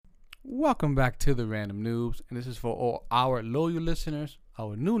Welcome back to the Random Noobs, and this is for all our loyal listeners,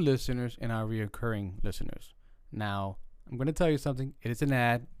 our new listeners, and our reoccurring listeners. Now, I'm going to tell you something. It is an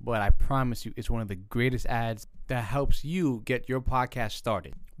ad, but I promise you it's one of the greatest ads that helps you get your podcast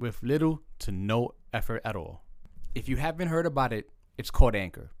started with little to no effort at all. If you haven't heard about it, it's called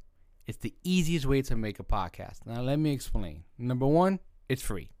Anchor. It's the easiest way to make a podcast. Now, let me explain. Number one, it's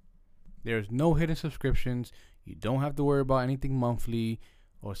free. There's no hidden subscriptions. You don't have to worry about anything monthly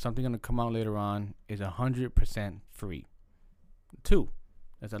or something going to come out later on. Is 100% free. Two,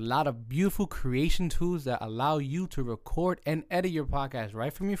 there's a lot of beautiful creation tools that allow you to record and edit your podcast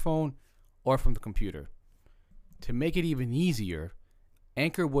right from your phone or from the computer. To make it even easier,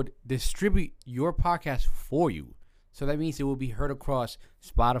 Anchor would distribute your podcast for you. So that means it will be heard across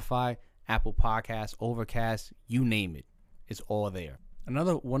Spotify, Apple Podcasts, Overcast, you name it. It's all there.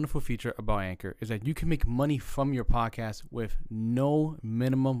 Another wonderful feature about Anchor is that you can make money from your podcast with no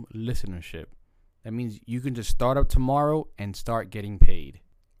minimum listenership. That means you can just start up tomorrow and start getting paid.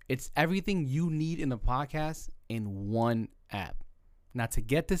 It's everything you need in the podcast in one app. Now, to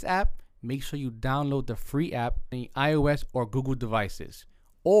get this app, make sure you download the free app on iOS or Google devices.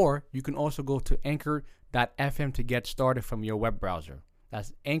 Or you can also go to anchor.fm to get started from your web browser.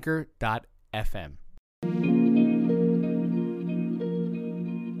 That's anchor.fm.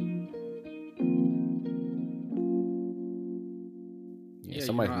 Yeah,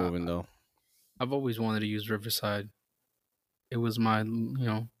 Somebody's moving though. I've always wanted to use Riverside. It was my,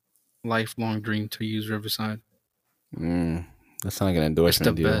 lifelong dream to use Riverside. That's not like an It's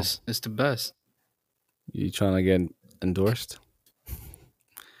endorsement the deal. best. It's the best. You trying to get endorsed? I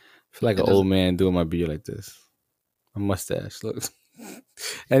feel like It an doesn't- old man doing my beard like this. My mustache. Look.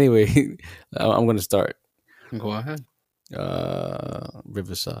 Anyway, I'm gonna start. Go ahead.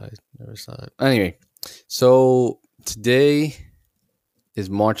 Riverside. Anyway, so today is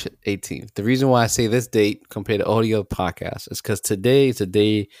March 18th. The reason why I say this date compared to all the other podcasts is because today is a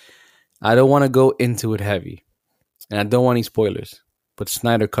day I don't want to go into it heavy, and I don't want any spoilers. But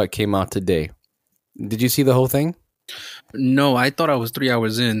Snyder Cut came out today. Did you see the whole thing? No, I thought I was 3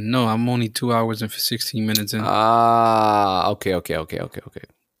 hours in. No, I'm only 2 hours and 16 minutes in. Okay.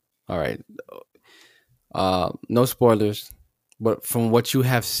 All right. No spoilers, but from what you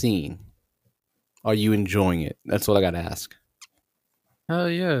have seen, are you enjoying it? That's all I gotta ask. Hell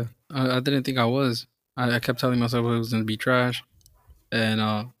yeah. I didn't think I was. I kept telling myself it was going to be trash.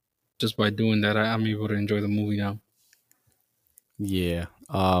 And just by doing that, I'm able to enjoy the movie now. Yeah.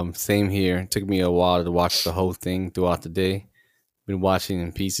 Same here. It took me a while to watch the whole thing throughout the day. Been watching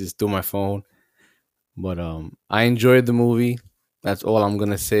in pieces through my phone. But I enjoyed the movie. That's all I'm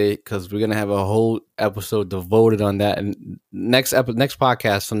gonna say, because we're gonna have a whole episode devoted on that. And next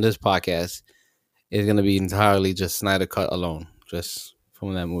podcast from this podcast is gonna be entirely just Snyder Cut alone, just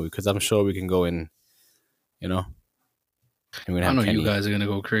from that movie. Because I'm sure we can go in, and we're gonna I have know Kenny. you guys are going to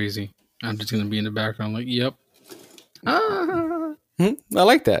go crazy. I'm just going to be in the background like, yep. I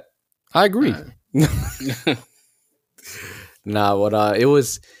like that. I agree. Nah, but it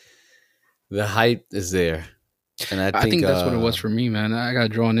was, the hype is there, and I think that's what it was for me, man. I got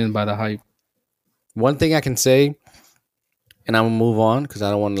drawn in by the hype. One thing I can say, and I'm gonna move on because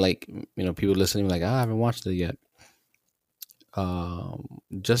I don't want to people listening like, I haven't watched it yet.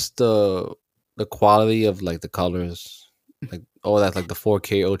 Just the quality of like the colors, like all that, like the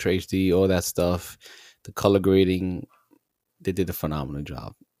 4K Ultra HD, all that stuff, the color grading, they did a phenomenal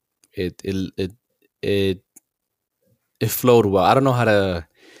job. It flowed well. I don't know how to.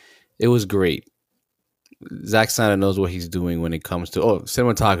 It was great. Zack Snyder knows what he's doing when it comes to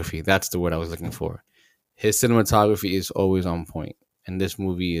cinematography. That's the word I was looking for. His cinematography is always on point, and this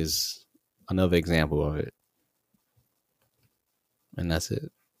movie is another example of it. And that's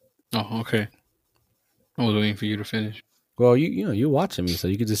it. Oh, okay. I was waiting for you to finish. Well, you're watching me, so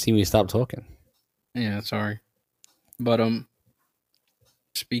you could just see me stop talking. Yeah, sorry. But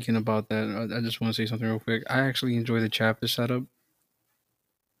speaking about that, I just want to say something real quick. I actually enjoy the chapter setup.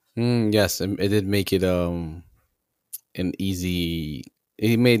 Yes, it did make it an easy.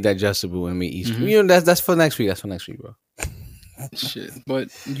 It made digestible and made easy. Mhm. That's for next week. That's for next week, bro. Shit. But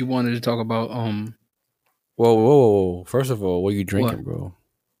you wanted to talk about Whoa! First of all, what are you drinking, bro?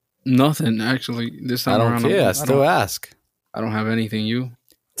 nothing actually this time I don't around. care. I still ask. I don't have anything. You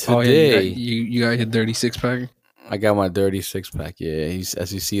Today, you got your dirty 6-pack. I got my dirty 6-pack. Yeah,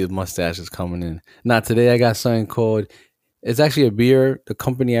 as you see, the mustache is coming in. Now today, I got something called. It's actually a beer. The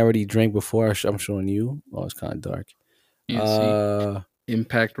company I already drank before. I'm showing you. Oh, it's kind of dark. Yeah,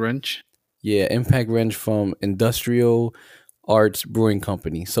 Impact Wrench. Yeah, Impact Wrench from Industrial Arts Brewing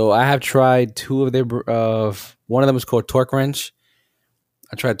Company. So I have tried two of their. One of them is called Torque Wrench.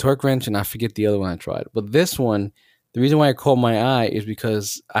 I tried Torque Wrench, and I forget the other one I tried. But this one, the reason why I caught my eye is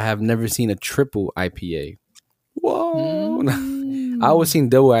because I have never seen a triple IPA. Whoa! I always seen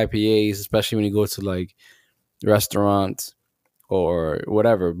double IPAs, especially when you go to like restaurants or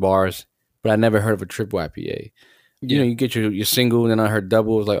whatever bars. But I never heard of a triple IPA. You know, you get your single, and then I heard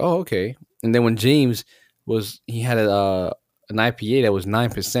double. I was like, oh, okay. And then when James he had an IPA that was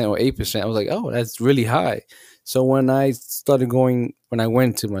 9% or 8%. I was like, oh, that's really high. So when I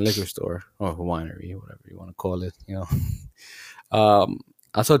went to my liquor store or winery, whatever you want to call it,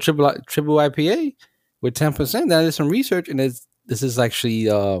 I saw triple IPA with 10%. Then I did some research, and this is actually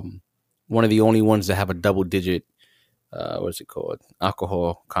one of the only ones that have a double digit, what's it called,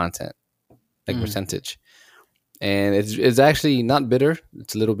 alcohol content, like percentage. And it's actually not bitter.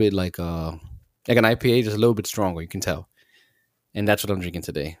 It's a little bit like an IPA, just a little bit stronger. You can tell. And that's what I'm drinking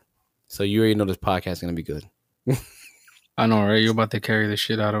today. So you already know this podcast is gonna be good. I know, right? You're about to carry the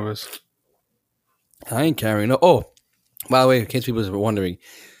shit out of us. I ain't carrying no. Oh, by the way, in case people were wondering,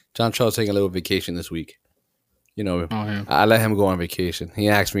 John Charles taking a little vacation this week. I let him go on vacation. He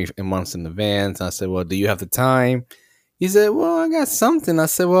asked me in months in advance. I said, well, do you have the time? He said, well, I got something. I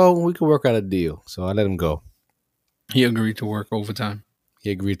said, well, we could work out a deal. So I let him go. He agreed to work overtime.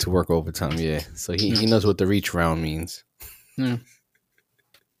 Yeah. So he knows what the reach round means. Yeah.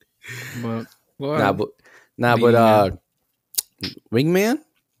 But Wingman?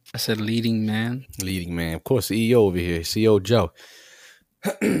 I said leading man. Leading man. Of course, CEO over here, CEO Joe.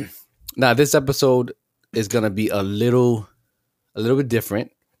 Now, this episode is gonna be a little bit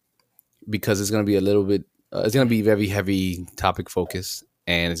different because it's gonna be it's gonna be very heavy topic focus,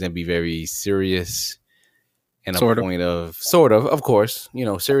 and it's gonna be very serious. And sort of course,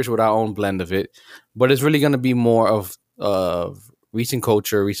 serious with our own blend of it, but it's really going to be more of recent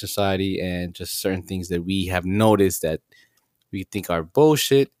culture, recent society, and just certain things that we have noticed that we think are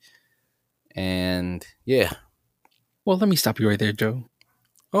bullshit. And yeah. Well, let me stop you right there, Joe.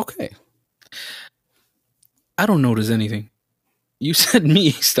 Okay. I don't notice anything. You said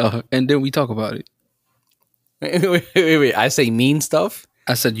me stuff, and then we talk about it. Wait. I say mean stuff?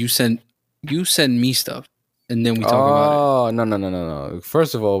 I said you send me stuff. And then we talk about it. Oh, no.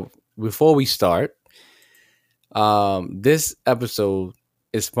 First of all, before we start, this episode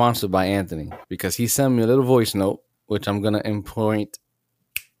is sponsored by Anthony because he sent me a little voice note, which I'm going to import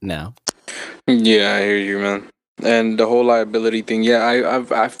now. Yeah, I hear you, man. And the whole liability thing. Yeah,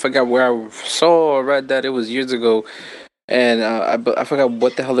 I forgot where I saw or read that. It was years ago. And I forgot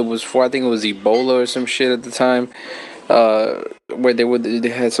what the hell it was for. I think it was Ebola or some shit at the time. Where they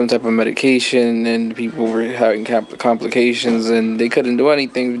had some type of medication and people were having complications and they couldn't do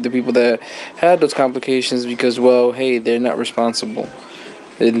anything. The people that had those complications because, well, hey, they're not responsible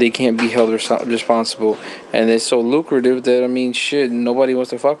and they can't be held responsible, and it's so lucrative that shit, nobody wants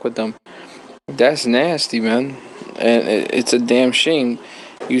to fuck with them. That's nasty, man, and it's a damn shame.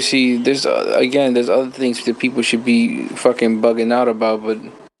 You see, there's other things that people should be fucking bugging out about, but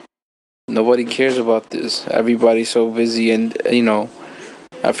nobody cares about this. Everybody's so busy, and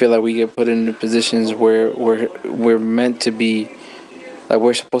I feel like we get put in positions where we're meant to be, like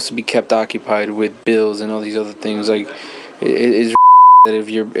we're supposed to be kept occupied with bills and all these other things. Like it's that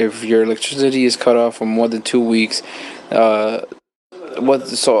if your electricity is cut off for more than 2 weeks, not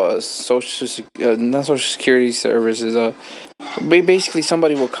social security services, basically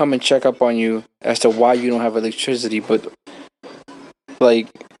somebody will come and check up on you as to why you don't have electricity, but like,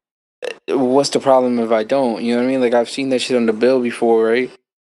 what's the problem if I don't? You know what I mean? Like, I've seen that shit on the bill before, right?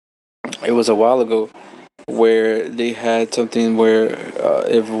 It was a while ago where they had something where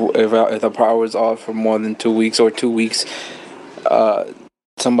if the power was off for more than 2 weeks or 2 weeks,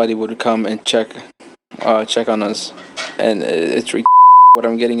 somebody would come and check on us, and it's what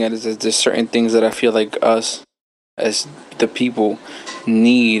I'm getting at is that there's certain things that I feel like us as the people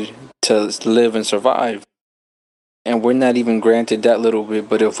need to live and survive. And we're not even granted that little bit,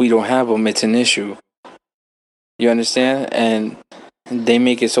 but if we don't have them, it's an issue. You understand? And they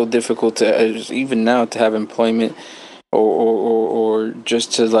make it so difficult to, even now, to have employment or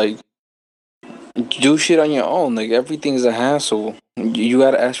just to, like, do shit on your own. Like, everything's a hassle. You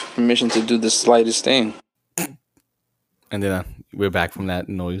gotta ask for permission to do the slightest thing. And then we're back from that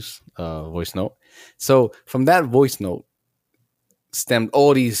voice note. So from that voice note, stemmed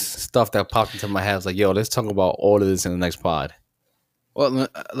all these stuff that popped into my head. I was like, yo, let's talk about all of this in the next pod. Well,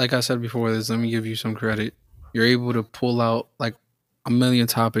 like I said before this, let me give you some credit. You're able to pull out like a million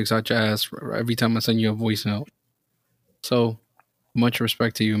topics out your ass every time I send you a voice note. So much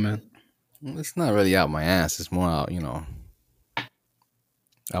respect to you, man. It's not really out my ass. It's more out,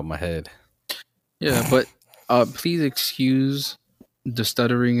 out my head. Yeah, but please excuse the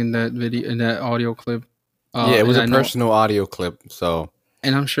stuttering in that video, in that audio clip. Yeah, it was and a personal audio clip. So,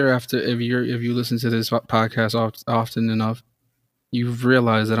 and I'm sure after if you listen to this podcast often enough, you've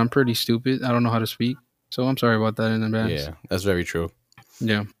realized that I'm pretty stupid. I don't know how to speak, so I'm sorry about that in advance. yeah, that's very true.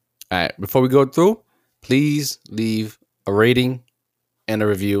 Yeah. All right, before we go through, please leave a rating and a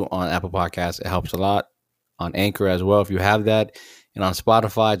review on Apple Podcasts. It helps a lot. On Anchor as well, if you have that. And on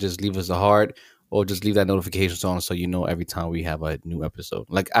Spotify, just leave us a heart or just leave that notifications on so you know every time we have a new episode.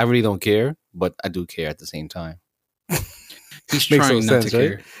 Like, I really don't care, but I do care at the same time. He's Makes trying no not sense, to right?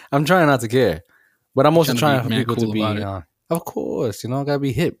 care. I'm trying not to care. But I'm also Trying to trying be for mad people cool to be, about it. of course, I gotta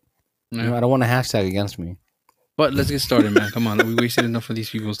be hip. Yeah. You know, I don't want a hashtag against me. But let's get started, man. Come on, we wasted enough of these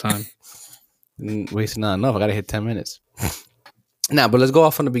people's time. Wasting not enough. I gotta hit 10 minutes. Now, but let's go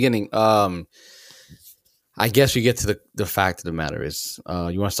off from the beginning. I guess we get to the fact of the matter is,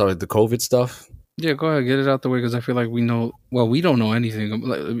 you want to start with the COVID stuff? Yeah, go ahead, get it out the way because I feel like we know. Well, we don't know anything.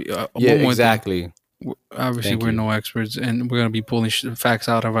 Yeah, one more thing. exactly. Obviously, Thank we're you. no experts, and we're gonna be pulling facts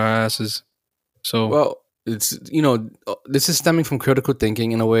out of our asses. So, Well, it's this is stemming from critical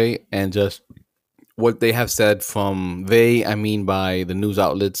thinking in a way, and just what they have said from I mean by the news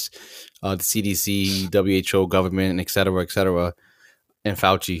outlets, the CDC, WHO, government, et cetera, and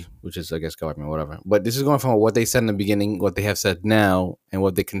Fauci, which is I guess government, whatever. But this is going from what they said in the beginning, what they have said now, and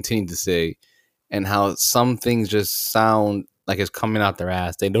what they continue to say, and how some things just sound like it's coming out their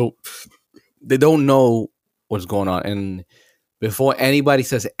ass. They don't know what's going on, and before anybody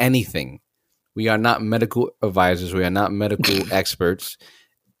says anything, we are not medical advisors. We are not medical experts.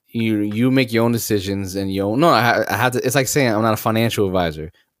 You make your own decisions, and I have to. It's like saying I'm not a financial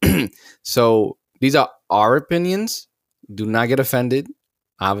advisor. So these are our opinions. Do not get offended.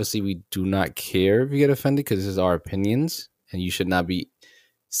 Obviously, we do not care if you get offended because this is our opinions, and you should not be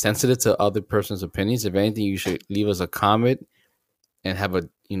sensitive to other person's opinions. If anything, you should leave us a comment and have a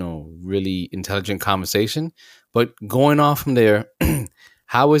really intelligent conversation. But going off from there,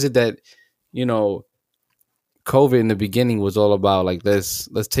 how is it that COVID in the beginning was all about like let's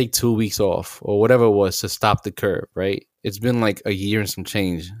take 2 weeks off or whatever it was to stop the curve, right? It's been like a year and some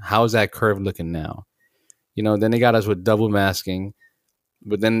change. How is that curve looking now? Then they got us with double masking,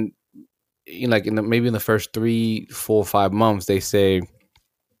 but then like maybe in the first 3, 4, 5 months they say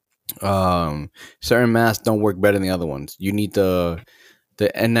certain masks don't work better than the other ones. You need the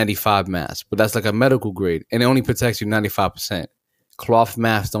N95 mask, but that's like a medical grade and it only protects you 95%. Cloth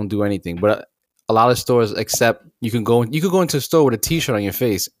masks don't do anything, but a lot of stores accept you can go into a store with a t-shirt on your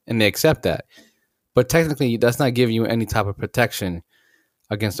face and they accept that. But technically that's not giving you any type of protection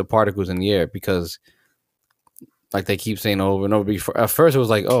against the particles in the air because like they keep saying over and over before. At first it was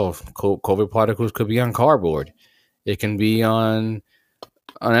like, oh, COVID particles could be on cardboard. It can be on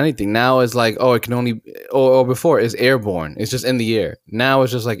anything. Now it's like, oh, it can only or before it's airborne. It's just in the air. Now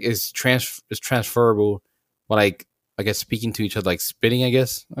it's just like it's transferable, but like I guess speaking to each other, like spitting, I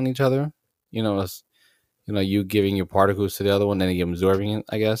guess, on each other. You giving your particles to the other one, then you absorbing it,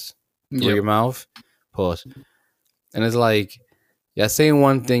 I guess, through your mouth. Pause. And it's like, yeah, saying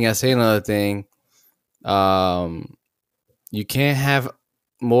one thing, I say another thing. You can't have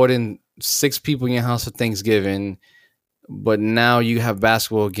more than 6 people in your house for Thanksgiving, but now you have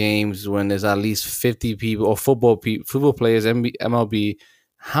basketball games when there's at least 50 people or football players, MLB.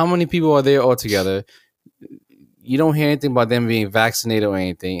 How many people are there altogether? You don't hear anything about them being vaccinated or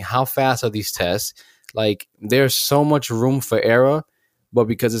anything. How fast are these tests? Like, there's so much room for error, but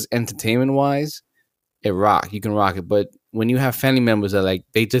because it's entertainment wise, you can rock it. But when you have family members that like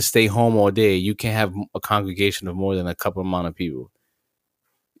they just stay home all day, you can't have a congregation of more than a couple amount of people.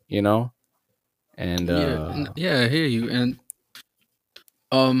 And yeah, I hear you. And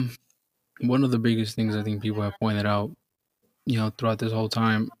one of the biggest things I think people have pointed out, throughout this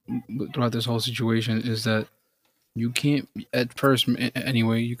whole situation, is that you can't at first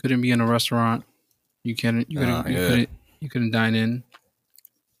anyway. You couldn't be in a restaurant. You couldn't dine in.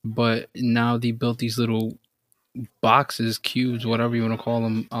 But now they built these little boxes, cubes, whatever you want to call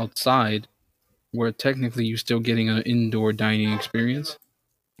them, outside, where technically you're still getting an indoor dining experience.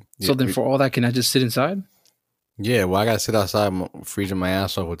 So then for all that, can I just sit inside? Yeah, well, I got to sit outside freezing my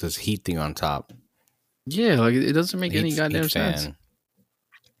ass off with this heat thing on top. Yeah, like it doesn't make any goddamn sense.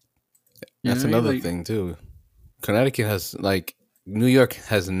 That's another thing, too. Connecticut has, New York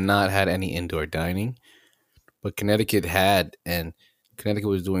has not had any indoor dining, but Connecticut had, and Connecticut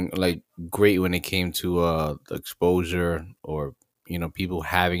was doing great when it came to the exposure or people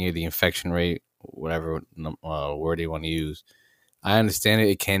having it, the infection rate, whatever word they want to use. I understand it.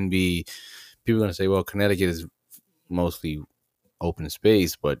 It can be people are going to say, well, Connecticut is mostly open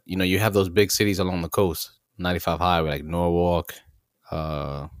space, but you have those big cities along the coast, 95 highway like Norwalk,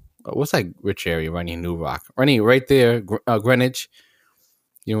 what's that rich area right near New Rock? Right there, Greenwich.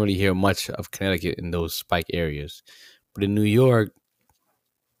 You don't really hear much of Connecticut in those spike areas, but in New York,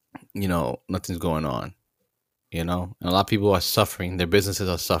 nothing's going on. And a lot of people are suffering. Their businesses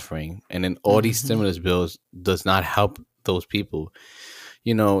are suffering, and then all these stimulus bills does not help those people.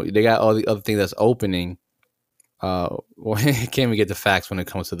 They got all the other things that's opening. Well, can't even get the facts when it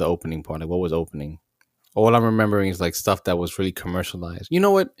comes to the opening part. Like, what was opening? All I'm remembering is like stuff that was really commercialized. You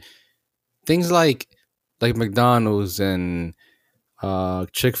know what? Things like McDonald's and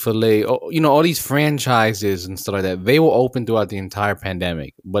Chick-fil-A, all these franchises and stuff like that, they were open throughout the entire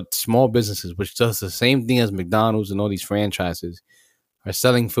pandemic. But small businesses, which does the same thing as McDonald's and all these franchises, are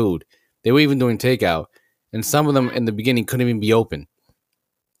selling food. They were even doing takeout. And some of them in the beginning couldn't even be open.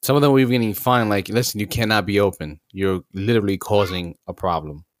 Some of them were even getting fined, like, listen, you cannot be open. You're literally causing a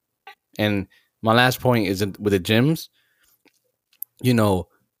problem. And my last point is with the gyms. A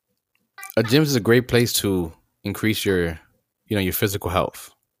gym is a great place to increase your physical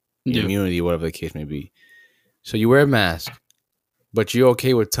health, immunity, whatever the case may be. So you wear a mask, but you're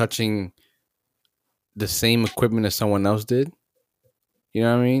okay with touching the same equipment as someone else did. You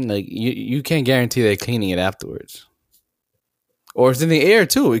know what I mean? Like, you can't guarantee they're cleaning it afterwards. Or it's in the air,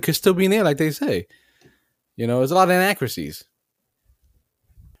 too. It could still be in the air, like they say. There's a lot of inaccuracies.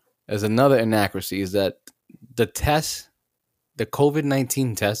 There's another inaccuracy is that the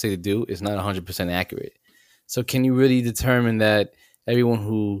COVID-19 test they do is not 100% accurate. So can you really determine that everyone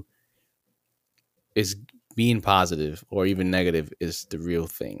who is being positive or even negative is the real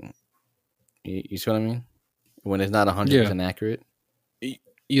thing? You see what I mean? When it's not 100% accurate?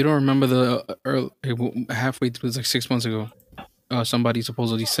 You don't remember halfway through, it was like 6 months ago, somebody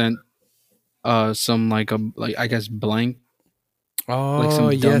supposedly sent some I guess blank. Like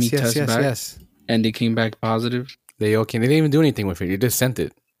some dummy test back, yes. And they came back positive. They didn't even do anything with it. They just sent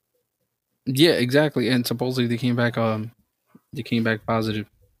it. Yeah, exactly. And supposedly they came back positive.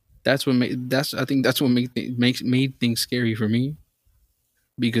 I think that's what made things scary for me.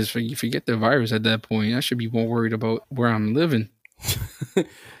 Because you forget the virus at that point. I should be more worried about where I'm living.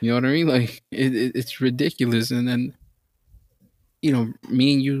 You know what I mean? Like, it's ridiculous. And then,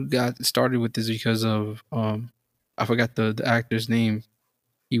 me and you got started with this because of I forgot the actor's name.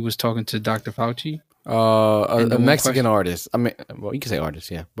 He was talking to Dr. Fauci. A Mexican artist. I mean, well, you can say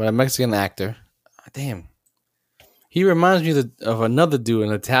artist, yeah, but a Mexican actor. Damn, he reminds me of another dude,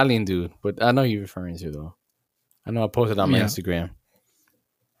 an Italian dude. But I know you're referring to though. I know I posted on my Instagram.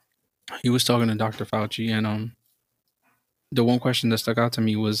 He was talking to Dr. Fauci, and the one question that stuck out to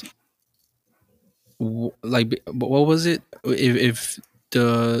me was, like, what was it? If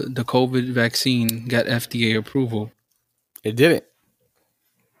the COVID vaccine got FDA approval, it didn't.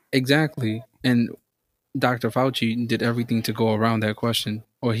 Exactly, and Dr. Fauci did everything to go around that question,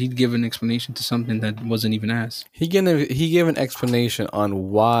 or he'd give an explanation to something that wasn't even asked. He gave an explanation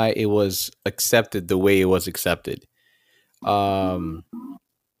on why it was accepted the way it was accepted. I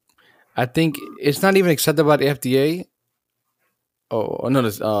think it's not even accepted by the FDA. Oh no, it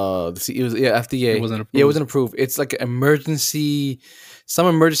was FDA. It wasn't approved. Yeah, it wasn't approved. It's like an emergency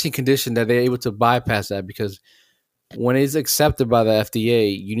condition that they're able to bypass that because when it's accepted by the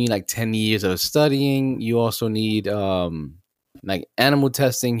FDA, you need like 10 years of studying. You also need like animal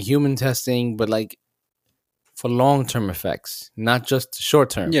testing, human testing, but like for long-term effects, not just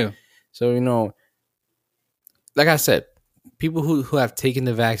short-term. Yeah. So, like I said, people who have taken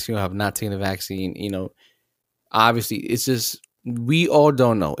the vaccine or have not taken the vaccine, obviously it's just, we all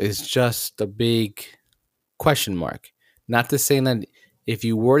don't know. It's just a big question mark. Not to say that if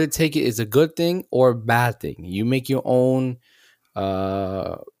you were to take it, it's a good thing or a bad thing. You make your own,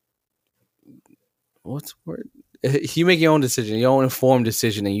 what's the word? You make your own decision, your own informed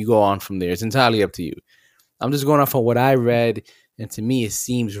decision, and you go on from there. It's entirely up to you. I'm just going off of what I read, and to me, it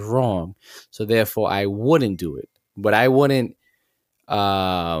seems wrong. So therefore, I wouldn't do it. But I wouldn't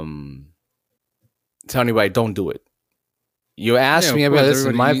tell anybody, don't do it. You asked me about this.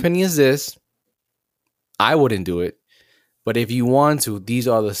 My opinion is this. I wouldn't do it. But if you want to, these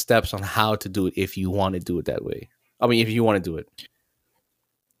are the steps on how to do it if you want to do it that way. I mean, if you want to do it.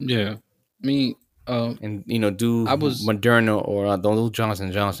 Yeah. Me, and, do Moderna or don't do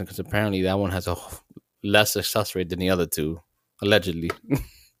Johnson & Johnson because apparently that one has a less success rate than the other two, allegedly.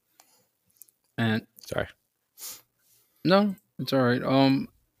 And sorry. No, it's all right. Trying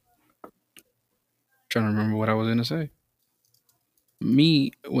to remember what I was going to say.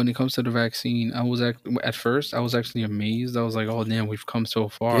 Me, when it comes to the vaccine, I was at first actually amazed. I was like, "Oh damn, we've come so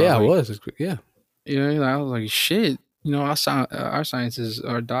far." Yeah, like, I was. Yeah. Yeah, I was like, "Shit, our scientists,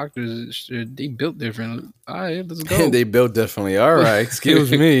 our doctors, they built different. All right, let's go. They built differently. All right,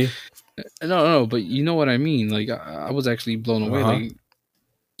 excuse me. No, but you know what I mean. Like I was actually blown away. Uh-huh. Like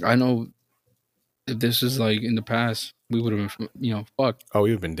I know if this is like in the past, we would have been, fucked. Oh,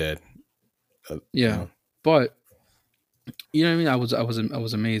 you've been dead. Yeah, no. but you know what I mean. I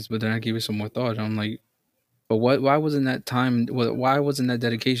was amazed, but then I gave it some more thought. I'm like, but what? Why wasn't that time? Why wasn't that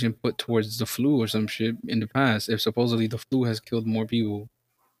dedication put towards the flu or some shit in the past? If supposedly the flu has killed more people.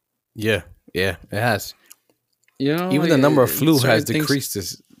 Yeah, it has. Even like, the number of flu has decreased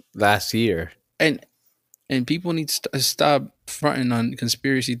this last year, and people need to stop fronting on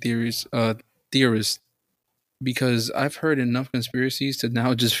conspiracy theorists, because I've heard enough conspiracies to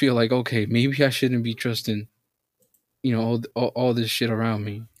now just feel like, okay, maybe I shouldn't be trusting, all this shit around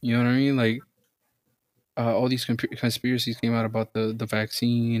me. You know what I mean? Like, all these conspiracies came out about the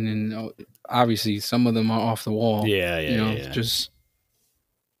vaccine, and obviously some of them are off the wall. Yeah. Just,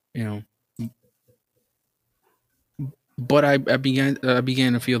 but I began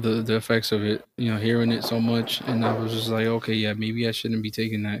to feel the effects of it, hearing it so much, and I was just like, okay, yeah, maybe I shouldn't be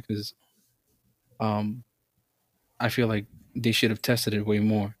taking that, because I feel like they should have tested it way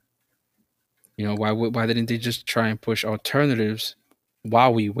more. Why didn't they just try and push alternatives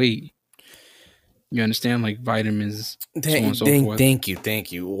while we wait? You understand, like vitamins, so on and so forth.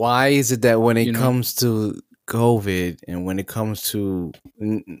 Thank you. Why is it that when it comes to COVID and when it comes to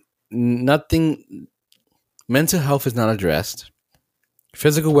nothing, mental health is not addressed,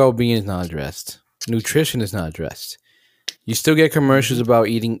 physical well-being is not addressed, nutrition is not addressed? You still get commercials about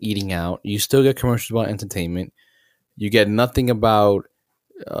eating out. You still get commercials about entertainment. You get nothing about,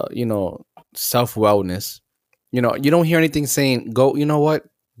 self-wellness. You don't hear anything saying, go, you know what?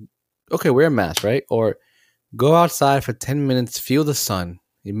 Okay, wear a mask, right? Or go outside for 10 minutes, feel the sun.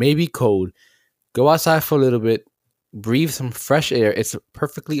 It may be cold. Go outside for a little bit, breathe some fresh air. It's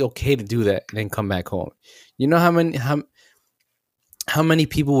perfectly okay to do that and then come back home. You know how many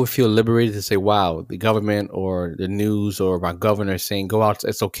people would feel liberated to say, wow, the government or the news or my governor is saying, go out.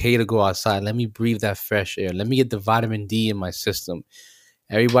 It's okay to go outside. Let me breathe that fresh air. Let me get the vitamin D in my system.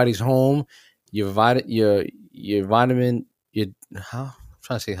 Everybody's home. Your vitamin, I'm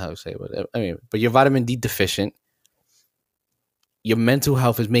trying to say how to say it, but you're vitamin D deficient. Your mental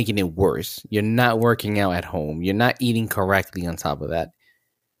health is making it worse. You're not working out at home. You're not eating correctly on top of that.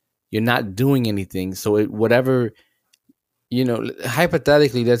 You're not doing anything. So whatever,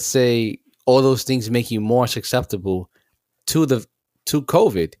 hypothetically, let's say all those things make you more susceptible to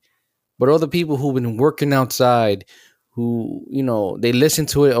COVID. But all the people who've been working outside, who, they listen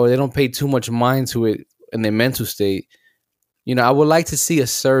to it or they don't pay too much mind to it in their mental state. I would like to see a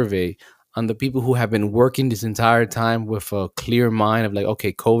survey on the people who have been working this entire time with a clear mind of like,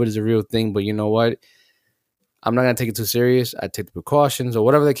 okay, COVID is a real thing, but you know what? I'm not going to take it too serious. I take the precautions or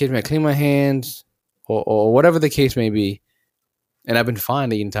whatever the case may be. I clean my hands or whatever the case may be. And I've been fine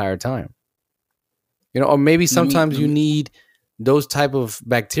the entire time. Or maybe sometimes you need those type of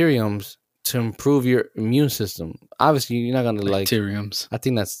bacteriums to improve your immune system. Obviously, you're not going to like... Bacteriums. I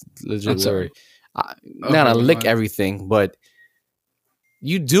think that's legit word. Not going to lick everything, but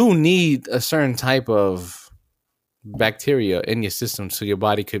you do need a certain type of bacteria in your system so your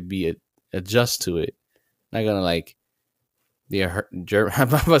body could be adjust to it. Not gonna like be I'm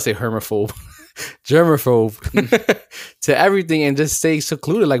about to say germaphobe to everything and just stay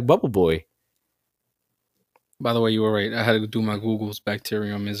secluded like Bubble Boy. By the way, you were right. I had to do my Googles.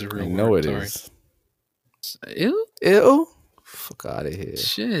 Bacterium is a real word. No, it is. Ew? Fuck out of here.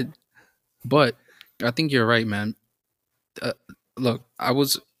 Shit. But I think you're right, man. Look, I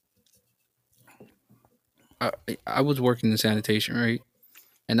was working in sanitation, right?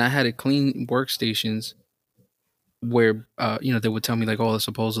 And I had to clean workstations where, they would tell me like, oh,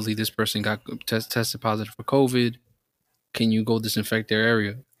 supposedly this person got tested positive for COVID. Can you go disinfect their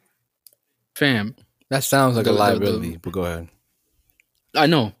area? Fam. That sounds like a liability, but go ahead. I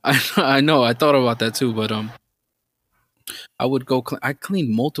know. I know. I thought about that too, but I would go. I cleaned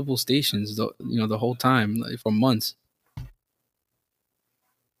multiple stations, the whole time, like, for months.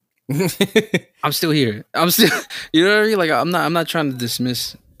 I'm still here. I'm still, you know what I mean? Like, I'm not trying to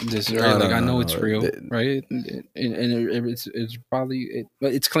dismiss this, right? Like, I know it's real, right? And it's probably,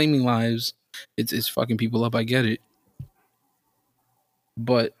 but it's claiming lives. It's fucking people up. I get it.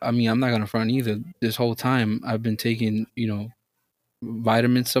 But I mean, I'm not gonna front either. This whole time, I've been taking,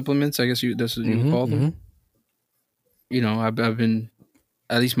 vitamin supplements. I guess that's what you call them. I've been,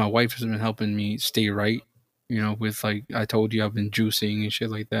 at least my wife has been helping me stay right. With like, I told you, I've been juicing and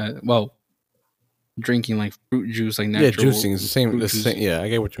shit like that. Well, drinking like fruit juice, like natural. Yeah, juicing is the same. Yeah, I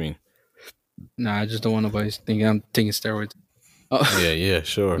get what you mean. Nah, I just don't want nobody thinking I'm taking steroids. Yeah,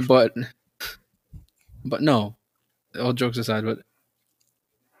 sure. But no, all jokes aside, but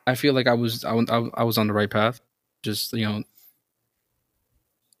I feel like I was on the right path. Just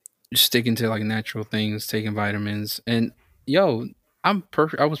just sticking to like natural things, taking vitamins, and I'm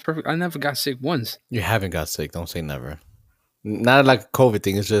perfect. I was perfect. I never got sick once. You haven't got sick. Don't say never. Not like a COVID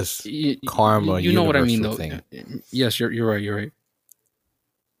thing. It's just karma. You know what I mean, though. Thing. Yes, you're right. You're right.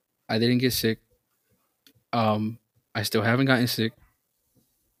 I didn't get sick. I still haven't gotten sick,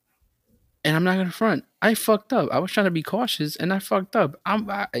 and I'm not gonna front. I fucked up. I was trying to be cautious, and I fucked up.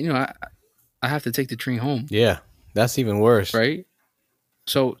 I have to take the train home. Yeah, that's even worse, right?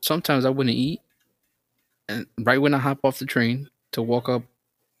 So sometimes I wouldn't eat, and right when I hop off the train to walk up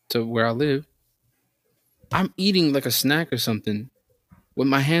to where I live, I'm eating like a snack or something with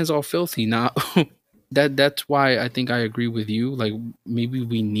my hands all filthy. Now, that's why I think I agree with you. Like maybe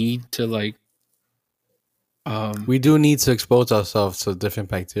we need to like. We do need to expose ourselves to different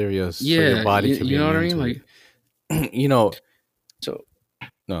bacteria so your body can be. You know what I mean? Like, So,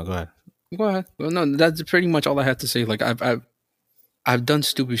 no, go ahead. Go ahead. Well, no, that's pretty much all I have to say. Like, I've done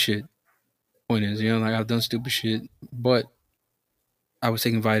stupid shit. Point is, like I've done stupid shit, but I was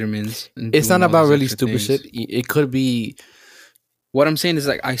taking vitamins. And it's not about really stupid shit. It could be. What I'm saying is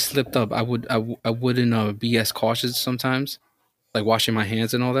like I slipped up. I wouldn't be as cautious sometimes, like washing my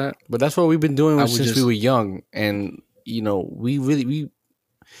hands and all that. But that's what we've been doing since we were young, and we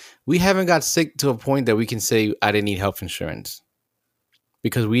haven't got sick to a point that we can say I didn't need health insurance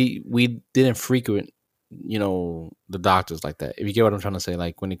because we didn't frequent the doctors like that. If you get what I'm trying to say,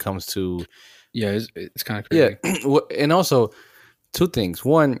 like when it comes to it's kind of crazy. Yeah, and also two things.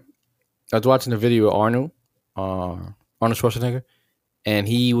 One, I was watching a video of Arnold Schwarzenegger. And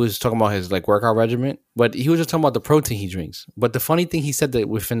he was talking about his like workout regimen, but he was just talking about the protein he drinks. But the funny thing he said that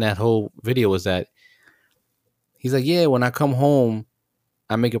within that whole video was that he's like, yeah, when I come home,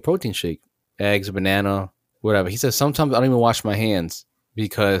 I make a protein shake, eggs, banana, whatever. He says sometimes I don't even wash my hands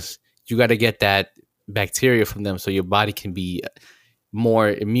because you got to get that bacteria from them so your body can be more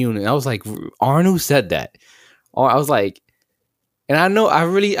immune. And I was like, Arnold said that. Or I was like, and I know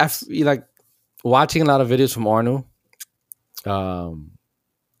I feel like watching a lot of videos from Arnold. I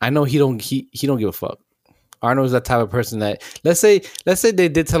know he don't give a fuck. Arnold is that type of person that let's say they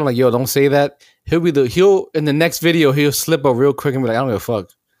did tell him like, yo, don't say that. He'll in the next video he'll slip up real quick and be like, I don't give a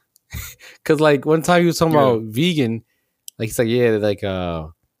fuck. Cause like one time he was talking about vegan, like he's like, yeah, like I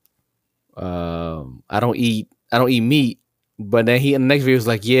don't eat meat. But then he in the next video was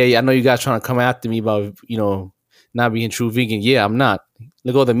like, yeah, I know you guys trying to come after me about not being true vegan. Yeah, I'm not.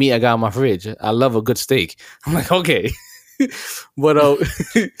 Look at all the meat I got in my fridge. I love a good steak. I'm like, okay. But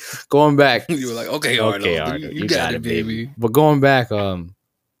going back, you were like, okay, Arnold, you got it, baby. But going back,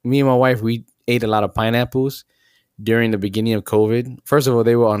 me and my wife, we ate a lot of pineapples during the beginning of COVID. First of all,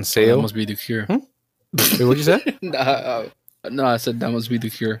 they were on sale. That must be the cure. Wait, what'd you say? No, I said that must be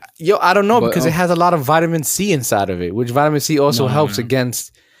the cure. Yo, I don't know because it has a lot of vitamin C inside of it, which vitamin C also helps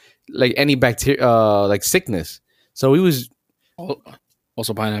against like any bacteria, like sickness. So we was.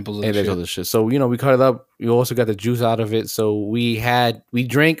 Also pineapples and there's other shit. So, we cut it up. You also got the juice out of it. So we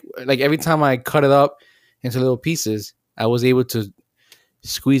drank, like every time I cut it up into little pieces, I was able to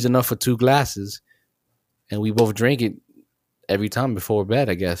squeeze enough for 2 glasses. And we both drank it every time before bed,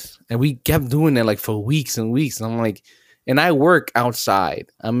 I guess. And we kept doing that like for weeks and weeks. And I'm like, and I work outside.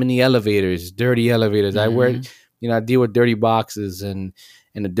 I'm in the elevators, dirty elevators. I work, I deal with dirty boxes and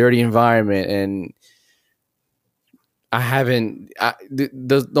a dirty environment. And I haven't.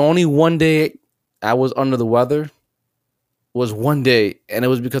 The only one day I was under the weather was one day, and it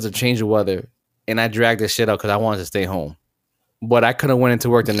was because of change of weather, and I dragged this shit out because I wanted to stay home, but I could have went into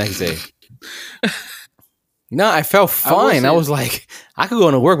work the next day. No, I felt fine. I was like, I could go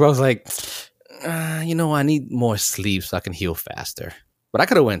into work, but I was like, I need more sleep so I can heal faster. But I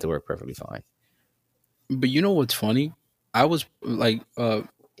could have went to work perfectly fine. But you know what's funny? I was like,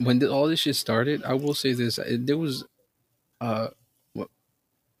 when all this shit started, I will say this: there was.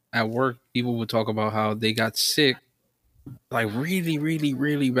 At work, people would talk about how they got sick, like really, really,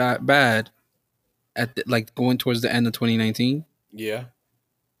 really bad at like going towards the end of 2019. Yeah,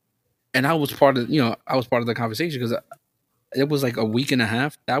 and I was part of the conversation because it was like a week and a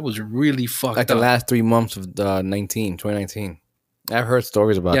half. That was really fucked like up. The last 3 months of 2019. I've heard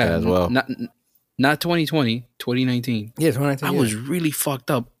stories about that as well. Not 2020, 2019. Yeah, 2019. I was really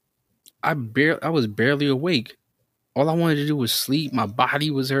fucked up. I was barely awake. All I wanted to do was sleep. My body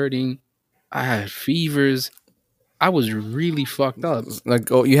was hurting. I had fevers. I was really fucked up. Like,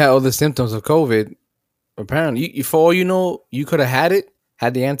 you had all the symptoms of COVID. Apparently, for all you know, you could have had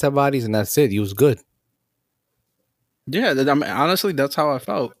had the antibodies, and that's it. He was good. Yeah, I mean, honestly, that's how I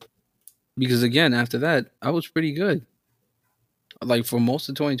felt. Because again, after that, I was pretty good. Like for most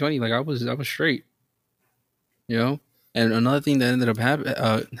of 2020, like I was straight. You know, and another thing that ended up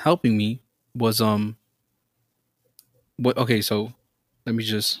helping me was what? Okay, so let me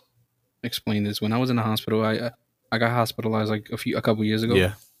just explain this. When I was in the hospital, I got hospitalized like a couple years ago.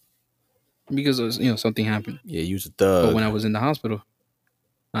 Yeah. Because it was, something happened. Yeah, you was a thug. But when I was in the hospital,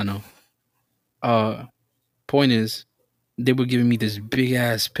 I know. Point is, they were giving me this big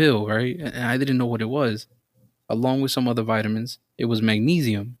ass pill, right? And I didn't know what it was. Along with some other vitamins, it was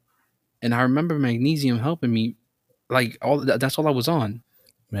magnesium, and I remember magnesium helping me. Like that's all I was on.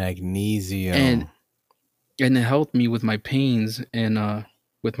 Magnesium, and it helped me with my pains and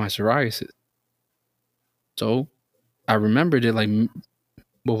with my psoriasis. So I remembered it like,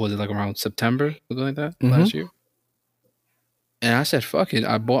 what was it, like around September, something like that, last year. And I said, fuck it.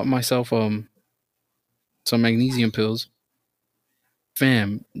 I bought myself some magnesium pills.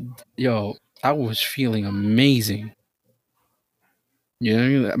 Fam, yo, I was feeling amazing. You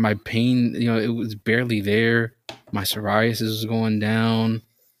know, my pain, it was barely there. My psoriasis was going down.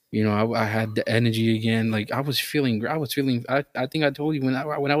 I had the energy again. Like I think I told you when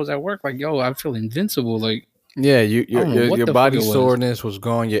I was at work, like, yo, I feel invincible. Like, yeah, your body soreness was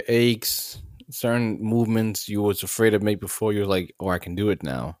gone, your aches, certain movements you was afraid to make before, you were like, oh, I can do it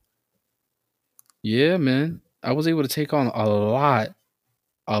now. Yeah, man. I was able to take on a lot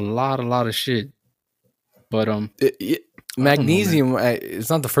of shit. But magnesium, it's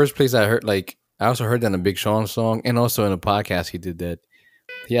not the first place I heard. Like, I also heard that in a Big Sean song, and also in a podcast he did that.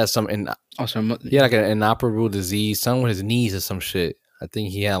 He had he had like an inoperable disease, something with his knees or some shit. I think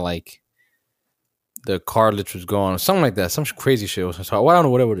he had like the cartilage was gone, or something like that, some crazy shit. So I don't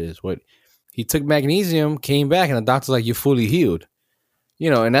know whatever it is, but he took magnesium, came back, and the doctor's like, "You're fully healed."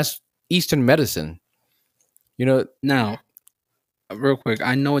 And that's Eastern medicine. Now, real quick,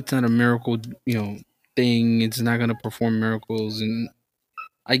 I know it's not a miracle, thing. It's not gonna perform miracles, and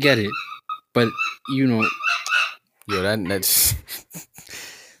I get it, but that's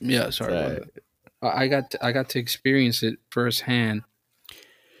yeah. Sorry about that. I got to experience it firsthand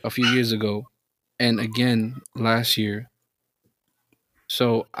a few years ago, and again last year.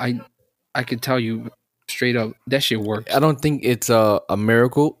 So I could tell you straight up that shit works. I don't think it's a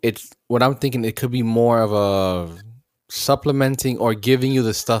miracle. It's what I'm thinking. It could be more of a supplementing or giving you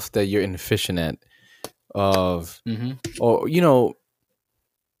the stuff that you're inefficient at. Or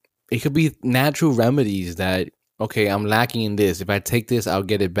it could be natural remedies that, okay, I'm lacking in this. If I take this, I'll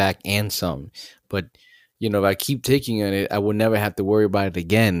get it back and some. But if I keep taking it, I will never have to worry about it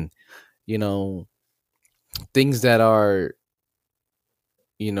again. Things that are,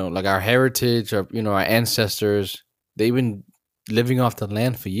 like our heritage or our ancestors, they've been living off the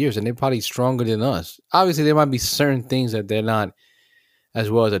land for years, and they're probably stronger than us. Obviously, there might be certain things that they're not as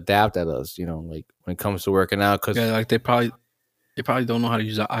well as adapt at us, like when it comes to working out. Cause like they probably don't know how to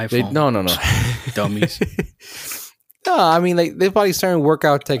use an iPhone. No. Dummies. No, I mean, like there's probably certain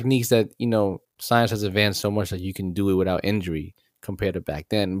workout techniques that, science has advanced so much that you can do it without injury compared to back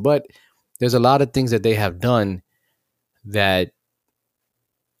then. But there's a lot of things that they have done that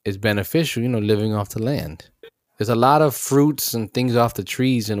is beneficial, living off the land. There's a lot of fruits and things off the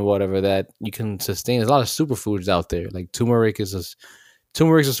trees and whatever that you can sustain. There's a lot of superfoods out there. Like turmeric is a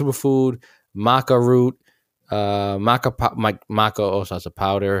superfood. Maca root, maca also has a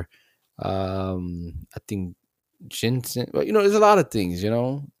powder. I think ginseng. But there's a lot of things.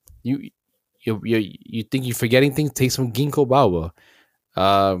 You think you're forgetting things? Take some ginkgo biloba.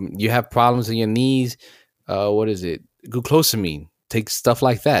 You have problems in your knees. What is it? Glucosamine. Take stuff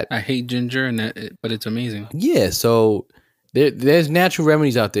like that. I hate ginger, but it's amazing. Yeah, so there's natural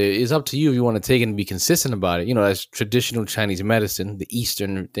remedies out there. It's up to you if you want to take it and be consistent about it. That's traditional Chinese medicine, the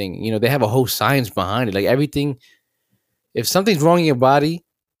Eastern thing. They have a whole science behind it. Like everything, if something's wrong in your body,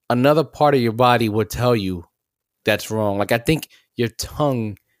 another part of your body will tell you that's wrong. Like I think your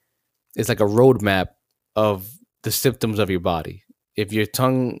tongue is like a roadmap of the symptoms of your body. If your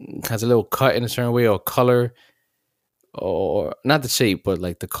tongue has a little cut in a certain way or color, or not the shape, but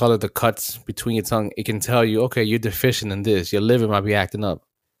like the color, the cuts between your tongue, it can tell you, okay, you're deficient in this. Your liver might be acting up,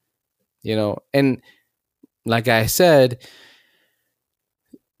 And like I said,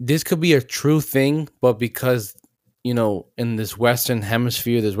 this could be a true thing, but because, in this Western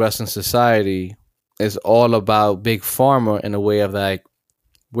hemisphere, this Western society is all about big pharma in a way of like,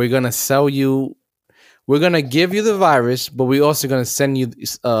 we're going to sell you, we're going to give you the virus, but we're also going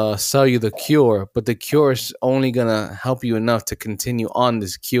to sell you the cure. But the cure is only going to help you enough to continue on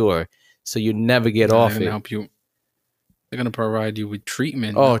this cure. So you never get off it. Help you. They're gonna provide you with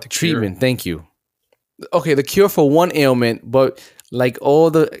treatment. Oh, not the treatment. Cure. Thank you. Okay, the cure for one ailment, but like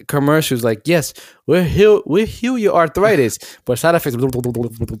all the commercials, like yes, we'll heal your arthritis, but side effects.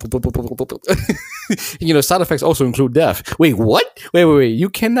 Side effects also include death. Wait, what? Wait. You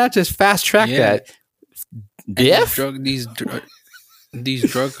cannot just fast track that. And Death?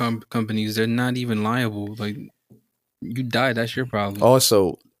 These drug companies, they're not even liable. Like, you die, that's your problem.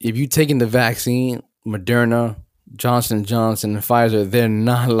 Also, if you taking the vaccine, Moderna, Johnson & Johnson, and Pfizer, they're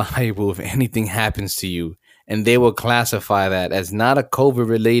not liable if anything happens to you. And they will classify that as not a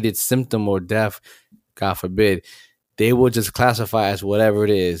COVID-related symptom or death, God forbid. They will just classify as whatever it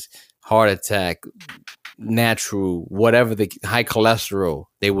is, heart attack, natural, whatever, the high cholesterol.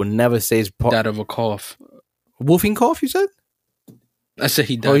 They will never say it's died of a cough. Whooping cough, you said? I said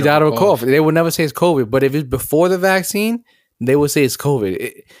he died. Oh, he died of a cough. They will never say it's COVID. But if it's before the vaccine, they will say it's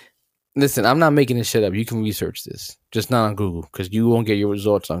COVID. Listen, I'm not making this shit up. You can research this. Just not on Google, because you won't get your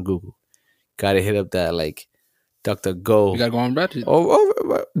results on Google. Got to hit up that, like, DuckDuckGo. You got to go on Reddit. Oh,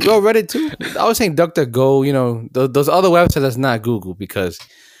 Reddit too? I was saying DuckDuckGo, those other websites that's not Google, because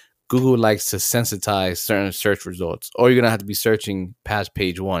Google likes to sensitize certain search results. Or you're going to have to be searching past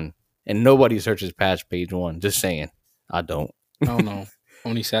page 1. And nobody searches past page 1. Just saying. I don't. I don't know.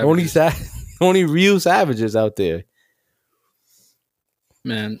 Only savages. Only real savages out there.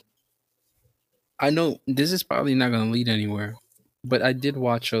 Man, I know this is probably not going to lead anywhere, but I did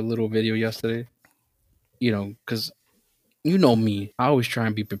watch a little video yesterday. Because you know me, I always try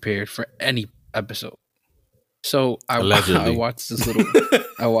and be prepared for any episode. So I watched this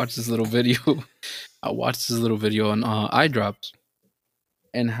little video. I watched this little video on eye drops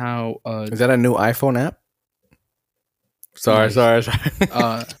and how is that a new iPhone app? Sorry.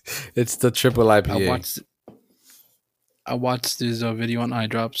 It's the triple IPA. I watched this video on eye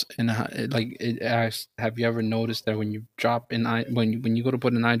drops, and it asked, "Have you ever noticed that when you drop an eye, when you go to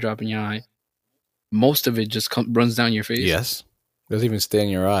put an eye drop in your eye, most of it just runs down your face?" Yes, it doesn't even stay in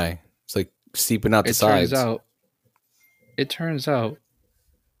your eye. It's like seeping out the sides. It turns out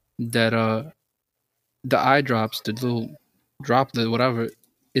that the eye drops, the little droplet, whatever,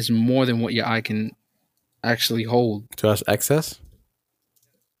 is more than what your eye can actually hold. So that's excess?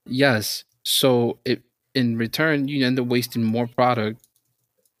 Yes. So in return, you end up wasting more product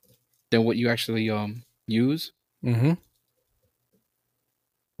than what you actually use. Mm-hmm.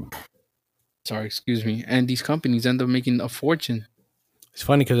 Sorry, excuse me. And these companies end up making a fortune. It's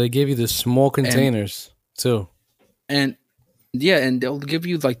funny because they give you the small containers too. And yeah, and they'll give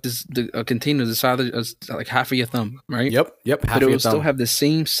you like a container the size of like half of your thumb, right? Yep. But it will still have the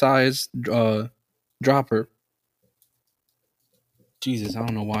same size dropper. Jesus, I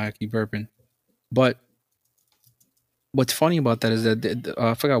don't know why I keep burping. But what's funny about that is that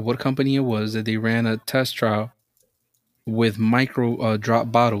I forgot what company it was that they ran a test trial with micro drop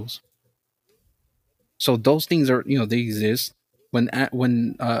bottles. So those things are, they exist. When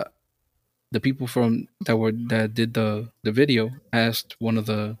the people that did the video asked one of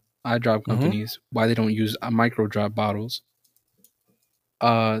the eye drop companies why they don't use micro drop bottles,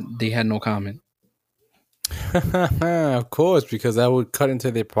 they had no comment. Of course, because that would cut into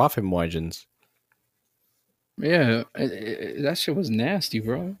their profit margins. Yeah, that shit was nasty,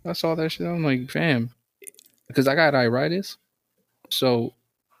 bro. I saw that shit. I'm like, fam, because I got iritis. So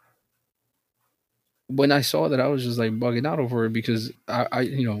when I saw that, I was just like bugging out over it because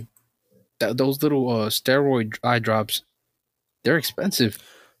I those little steroid eye drops, they're expensive.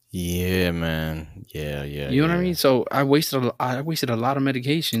 Yeah, man. Yeah. You know what I mean? So I wasted a lot of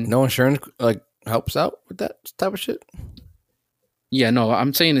medication. No insurance helps out with that type of shit. Yeah, no,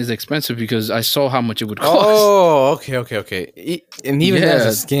 I'm saying it's expensive because I saw how much it would cost. Oh, okay. And even that's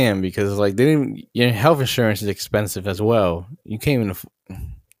a scam because your health insurance is expensive as well. You can't even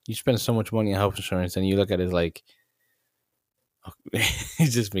you spend so much money on health insurance and you look at it like it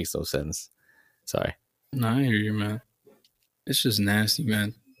just makes no sense. Sorry. No, I hear you, man. It's just nasty,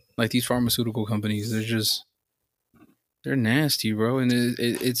 man. Like these pharmaceutical companies, they're nasty, bro, and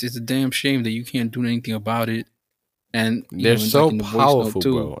it's a damn shame that you can't do anything about it. And they're so powerful,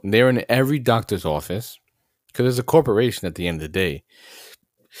 bro. They're in every doctor's office because it's a corporation at the end of the day.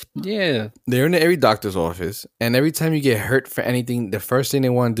 Yeah, they're in every doctor's office, and every time you get hurt for anything, the first thing they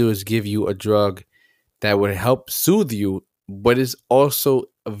want to do is give you a drug that would help soothe you, but is also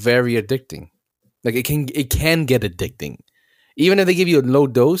very addicting. Like it can get addicting. Even if they give you a low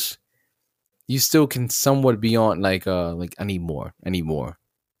dose, you still can somewhat be on like I need more, and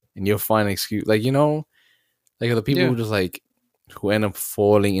you'll find an excuse, like the people who end up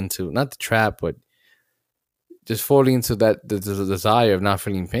falling into not the trap, but just falling into that the desire of not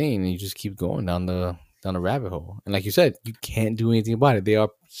feeling pain, and you just keep going down the down a rabbit hole. And like you said, you can't do anything about it. They are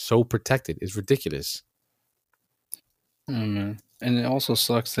so protected. It's ridiculous. Oh, man. And it also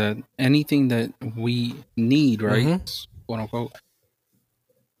sucks that anything that we need, right, quote unquote,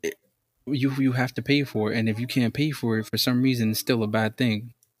 you have to pay for it. And if you can't pay for it for some reason, it's still a bad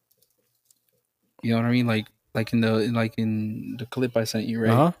thing. You know what I mean? Like in the clip I sent you,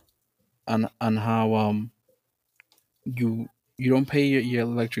 right? On how you don't pay your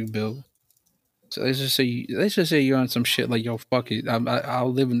electric bill. So let's just say you're on some shit like, yo, fuck it,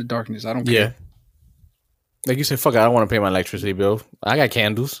 I'll live in the darkness. I don't care. Yeah. Like you said, fuck it, I don't want to pay my electricity bill. I got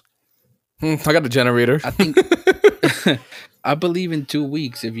candles. I got the generator. I think I believe in 2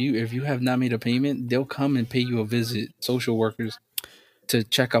 weeks, if you have not made a payment, they'll come and pay you a visit, social workers, to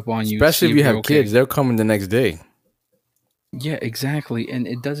check up on you. Especially if you have kids, they'll come in the next day. Yeah, exactly. And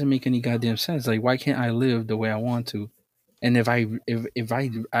it doesn't make any goddamn sense. Like, why can't I live the way I want to? And if I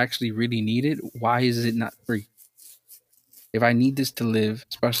actually really need it, why is it not free? If I need this to live,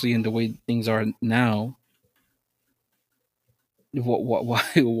 especially in the way things are now, why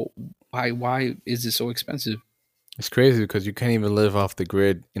is it so expensive? It's crazy because you can't even live off the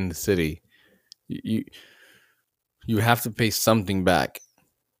grid in the city. You have to pay something back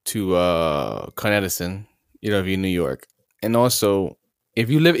to Con Edison, if you're in New York. And also, if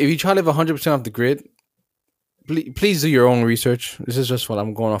you try to live 100% off the grid, please do your own research. This is just what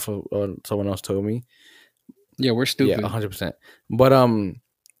I'm going off of someone else told me. Yeah, we're stupid. Yeah, 100%. But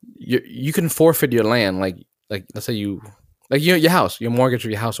you can forfeit your land, like let's say your house, your mortgage or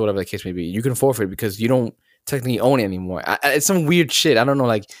your house, or whatever the case may be. You can forfeit because you don't technically own it anymore. It's some weird shit. I don't know.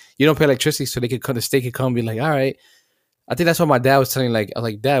 Like, you don't pay electricity, so the state could come and be like, all right. I think that's what my dad was telling. Like, I was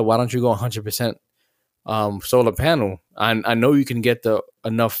like, Dad, why don't you go 100% solar panel? I know you can get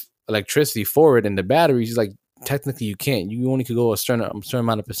enough electricity for it and the batteries. He's like, technically you can't. You only could go a certain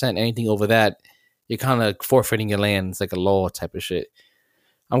amount of percent. Anything over that, you're kind of forfeiting your land. It's like a law type of shit.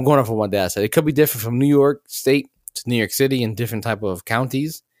 I'm going off what my dad said. It could be different from New York State to New York City and different type of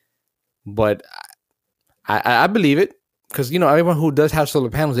counties, but I believe it because everyone who does have solar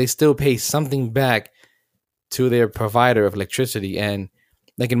panels, they still pay something back to their provider of electricity. And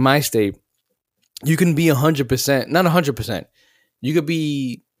like in my state, you can be 100%, not 100%. You could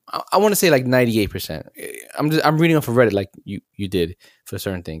be, I want to say like 98%. I'm reading off of Reddit like you did for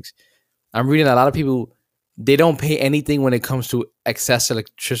certain things. I'm reading a lot of people, they don't pay anything when it comes to excess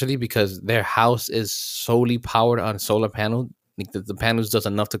electricity because their house is solely powered on solar panel. Like the panels does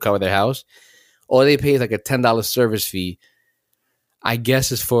enough to cover their house. All they pay is like a $10 service fee. I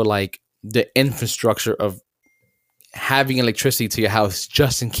guess is for like the infrastructure of having electricity to your house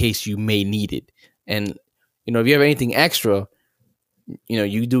just in case you may need it. And, if you have anything extra,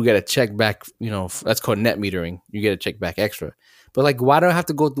 you do get a check back, that's called net metering. You get a check back extra. But like, why do I have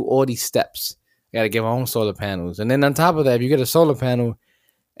to go through all these steps? I got to get my own solar panels. And then on top of that, if you get a solar panel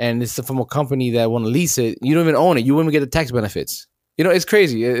and it's from a company that want to lease it, you don't even own it. You wouldn't get the tax benefits. It's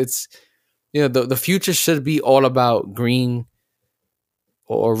crazy. It's, the future should be all about green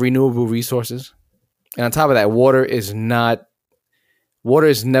or renewable resources. And on top of that, water is never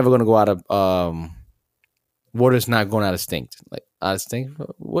going to go out of, water is not going out of stink. Like, out of stink?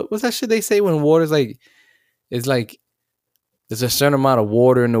 What's that shit they say when water's like, it's like, there's a certain amount of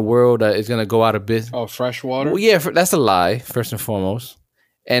water in the world that is going to go out of business. Oh, fresh water? Well, yeah, that's a lie, first and foremost.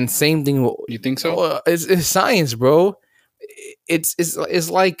 And same thing. You think so? It's science, bro. It's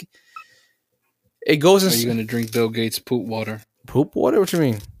like, it goes in. Are you going to drink Bill Gates' poop water? Poop water? What you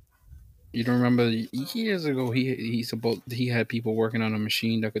mean? You don't remember years ago he had people working on a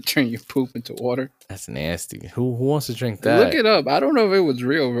machine that could turn your poop into water? That's nasty. Who wants to drink that? Look it up. I don't know if it was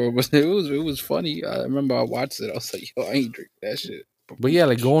real, bro, but it was funny. I remember I watched it. I was like, yo, I ain't drink that shit. But yeah,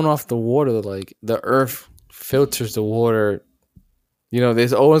 like going off the water, like the earth filters the water.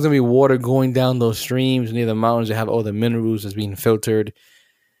 There's always gonna be water going down those streams near the mountains that have all the minerals that's being filtered.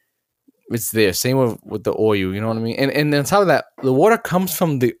 It's there. Same with the oil, you know what I mean? And on top of that, the water comes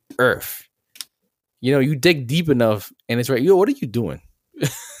from the earth. You dig deep enough and it's right. Yo, what are you doing?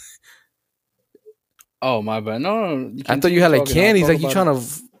 Oh, my bad. No. I thought you had like candies like you trying to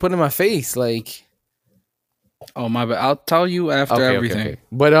put in my face. Like, oh, my bad. I'll tell you after everything. Okay.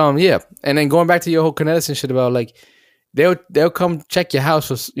 But yeah. And then going back to your whole Con Edison shit about like, they'll come check your house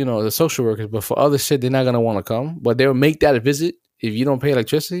for, the social workers, but for other shit, they're not going to want to come. But they'll make that a visit if you don't pay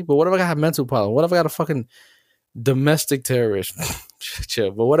electricity. But what if I got a mental problem? What if I got a fucking domestic terrorist? Chill.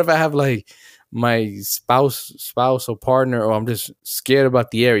 But what if I have like my spouse or partner, or I'm just scared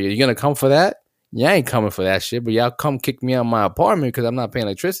about the area? You're going to come for that? Yeah, I ain't coming for that shit. But y'all come kick me out of my apartment because I'm not paying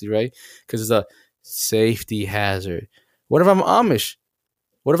electricity, right? Because it's a safety hazard. What if I'm Amish?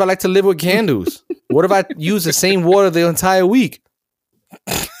 What if I like to live with candles? What if I use the same water the entire week?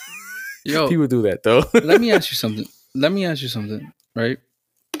 Yo, People do that though. let me ask you something. Right?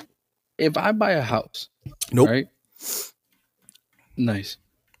 If I buy a house, Nope. right? Nice.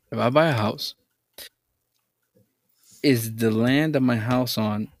 If I buy a house, is the land of my house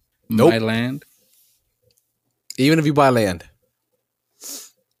on Nope. my land? Even if you buy land,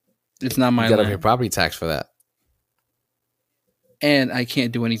 It's not my you gotta land. pay property tax for that. And I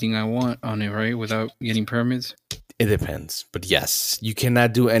can't do anything I want on it, right? Without getting permits. It depends, but yes, you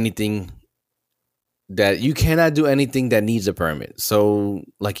cannot do anything that needs a permit. So,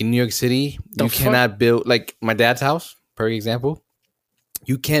 like in New York City, The you fuck? cannot build, like my dad's house, for example.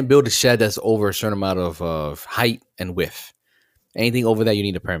 You can't build a shed that's over a certain amount of height and width. Anything over that, you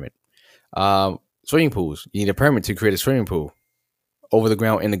need a permit. Swimming pools, you need a permit to create a swimming pool over the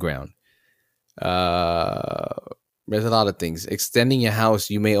ground, in the ground. There's a lot of things. Extending your house,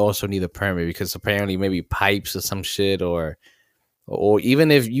 you may also need a permit because apparently maybe pipes or some shit, or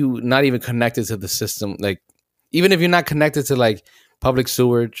even if you not even connected to the system, like even if you're not connected to like public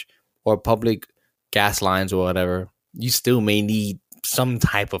sewage or public gas lines or whatever, you still may need some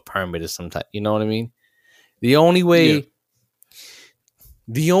type of permit or some type. You know what I mean? The only way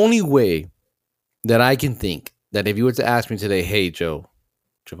that I can think that if you were to ask me today, hey Joe,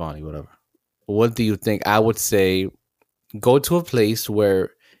 Giovanni, whatever, what do you think? I would say go to a place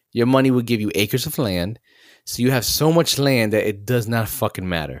where your money would give you acres of land, so you have so much land that it does not fucking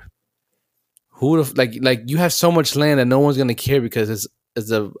matter. Like you have so much land that no one's gonna care because it's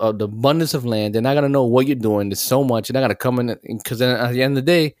the abundance of land. They're not gonna know what you're doing. There's so much. They're not gonna come in because then at the end of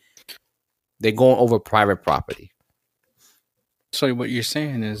the day, they're going over private property. So what you're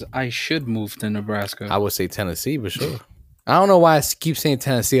saying is I should move to Nebraska. I would say Tennessee for sure. I don't know why I keep saying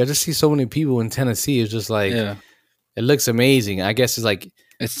Tennessee. I just see so many people in Tennessee. It's just like, yeah. it looks amazing. I guess it's like,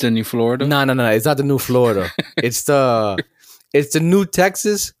 It's the new Florida? no. It's not the new Florida. it's the new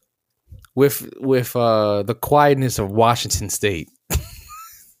Texas with the quietness of Washington State.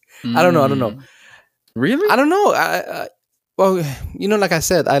 I don't know. Really? I don't know. Well, you know, like I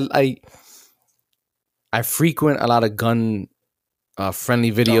said, I frequent a lot of gun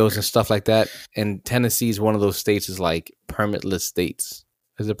friendly videos and stuff like that. And Tennessee is one of those states is like permitless states.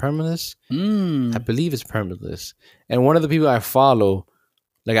 Is it permitless? I believe it's permitless. And one of the people I follow,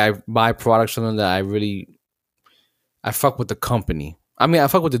 like I buy products from them that I fuck with the company. I mean, I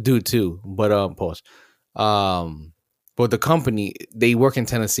fuck with the dude too, but pause. But the company, they work in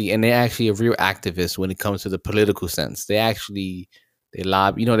Tennessee and they're actually a real activist when it comes to the political sense. They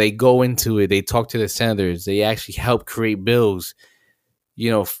lobby, they go into it. They talk to the senators. They actually help create bills,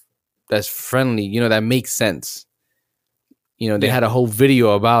 that's friendly, that makes sense. They had a whole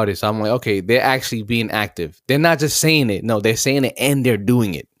video about it. So I'm like, okay, they're actually being active. They're not just saying it. No, they're saying it and they're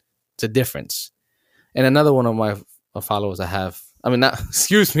doing it. It's a difference. And another one of my followers none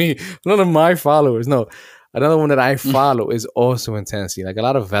of my followers. No, another one that I follow is also in Tennessee. Like a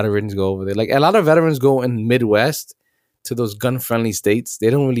lot of veterans go over there. Like a lot of veterans go in Midwest to those gun-friendly states.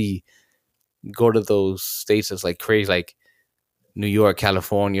 They don't really go to those states that's like crazy, like New York,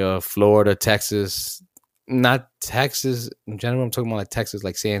 California, Florida, Texas. Not Texas in general. I'm talking about like Texas,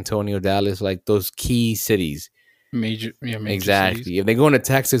 like San Antonio, Dallas, like those key cities. Major exactly. cities. If they go into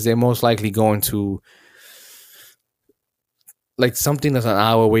Texas, they're most likely going to like something that's an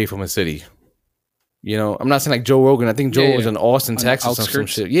hour away from a city. I'm not saying like Joe Rogan. I think Joe was in Austin, Texas, or some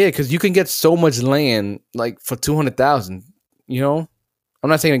shit. Yeah, because you can get so much land like for $200,000. I'm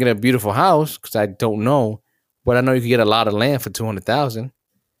not saying I get a beautiful house because I don't know, but I know you can get a lot of land for $200,000.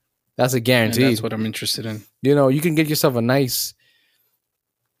 That's a guarantee. That's what I'm interested in. You can get yourself a nice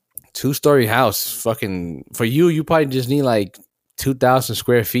 2-story house. Fucking for you probably just need like 2,000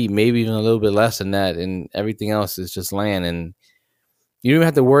 square feet, maybe even a little bit less than that, and everything else is just land. And you don't even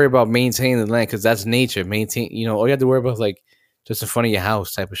have to worry about maintaining the land because that's nature. All you have to worry about is like just in front of your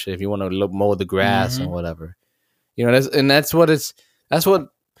house type of shit. If you want to mow the grass or whatever, that's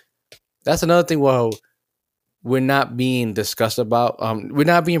another thing. Well, we're not being discussed about. We're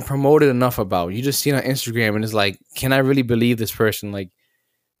not being promoted enough about. You just see it on Instagram and it's like, can I really believe this person? Like,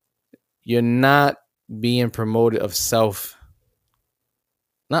 you're not being promoted of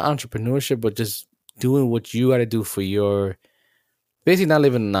not entrepreneurship, but just doing what you got to do for your, basically not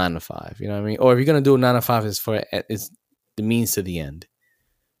living a 9 to 5. You know what I mean? Or if you're gonna do a 9 to 5, it's the means to the end.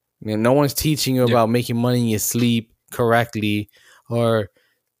 No one's teaching you about making money in your sleep correctly, or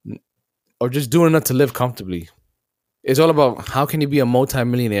just doing enough to live comfortably. It's all about how can you be a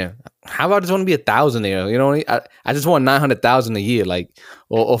multi-millionaire? How about I just want to be a thousandaire? I just want 900,000 a year, like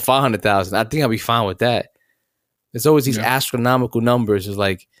or 500,000. I think I'll be fine with that. There's always these astronomical numbers. It's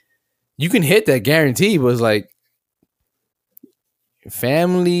like you can hit that guarantee, but it's like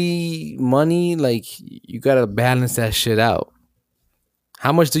family, money, like you gotta balance that shit out.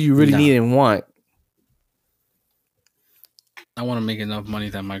 How much do you really need and want? I want to make enough money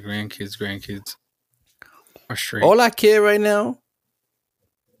that my grandkids are straight. All I care right now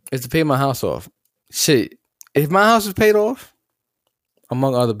is to pay my house off. Shit, if my house is paid off,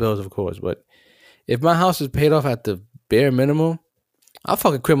 among other bills, of course, but if my house is paid off at the bare minimum, I'll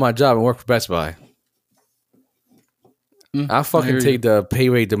fucking quit my job and work for Best Buy. I'll fucking take the pay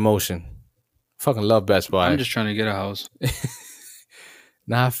rate demotion. Fucking love Best Buy. I'm just trying to get a house.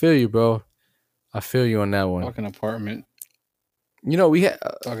 Nah, I feel you, bro. I feel you on that one. Fucking apartment. You know, we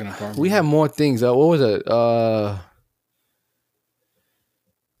had more things. What was it?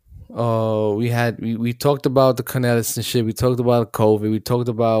 We talked about the Connecticut and shit. We talked about COVID. We talked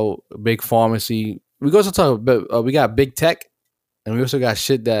about big pharmacy. We also talk about we got big tech, and we also got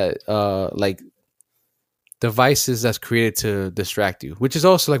shit that like devices that's created to distract you, which is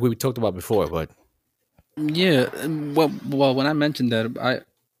also like what we talked about before. But yeah, well, when I mentioned that,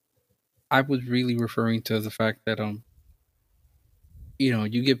 I was really referring to the fact that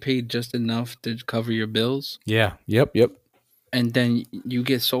you get paid just enough to cover your bills. Yeah. Yep. And then you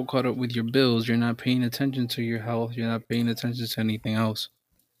get so caught up with your bills, you're not paying attention to your health. You're not paying attention to anything else.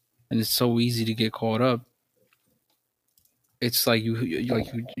 And it's so easy to get caught up. It's like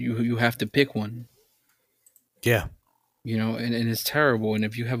you have to pick one. Yeah. And it's terrible. And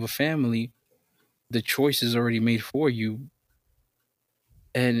if you have a family, the choice is already made for you.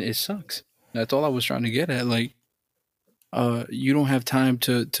 And it sucks. That's all I was trying to get at. Like, you don't have time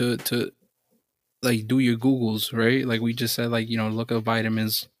to like do your Googles, right? Like we just said, like, look up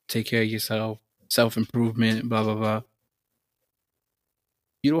vitamins, take care of yourself, self-improvement, blah, blah, blah.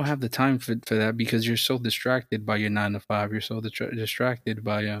 You don't have the time for that because you're so distracted by your 9 to 5. You're so distracted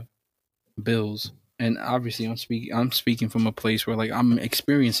by bills. And obviously I'm speaking from a place where like I'm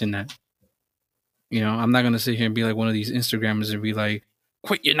experiencing that. I'm not going to sit here and be like one of these Instagrammers and be like,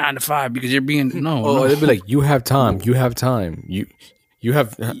 quit your 9 to 5 because you're being no. They'd be like, you have time. You have 10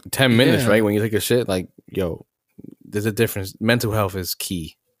 minutes, right? When you take a shit, like, yo, there's a difference. Mental health is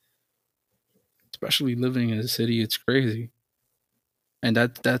key. Especially living in a city, it's crazy. And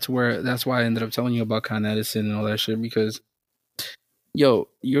that's why I ended up telling you about Con Edison and all that shit, because yo,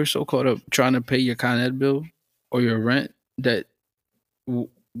 you're so caught up trying to pay your Con Ed bill or your rent that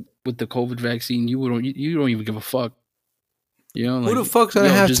with the COVID vaccine, you don't even give a fuck. Like, who the fuck's gonna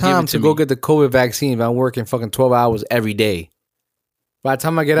have time to go get the COVID vaccine if I'm working fucking 12 hours every day? By the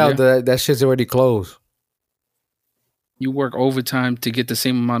time I get out, that shit's already closed. You work overtime to get the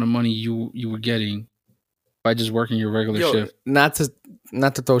same amount of money you were getting by just working your regular shift. Not to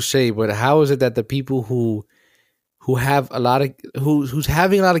throw shade, but how is it that the people who have a lot of who's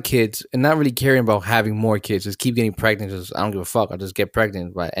having a lot of kids and not really caring about having more kids, just keep getting pregnant? Just, I don't give a fuck. I'll just get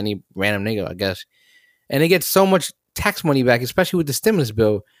pregnant by any random nigga, I guess. And they get so much tax money back, especially with the stimulus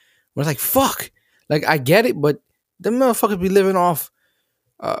bill. Where it's like, fuck. Like, I get it, but them motherfuckers be living off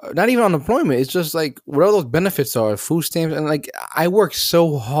not even unemployment. It's just like whatever those benefits are, food stamps, and like I work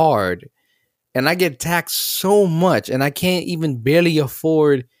so hard and I get taxed so much and I can't even barely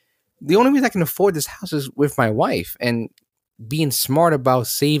afford. The only reason I can afford this house is with my wife, and being smart about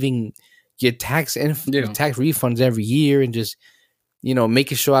saving your tax tax refunds every year, and just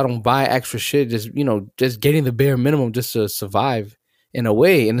making sure I don't buy extra shit, just getting the bare minimum just to survive in a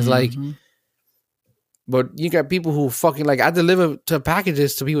way. And it's like, but you got people who fucking, like, I deliver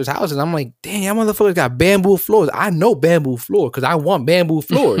packages to people's houses. I'm like, damn, y'all motherfuckers got bamboo floors. I know bamboo floor because I want bamboo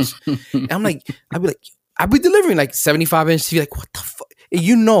floors. And I'm like, I'd be delivering like 75-inch TV. Like, what the fuck?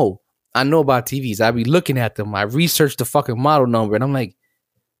 And I know about TVs. I be looking at them. I research the fucking model number, and I'm like,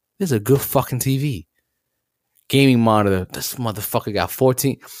 this is a good fucking TV. Gaming monitor. This motherfucker got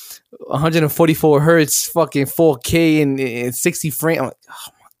 144 hertz, fucking 4K and 60 frame. I'm like, oh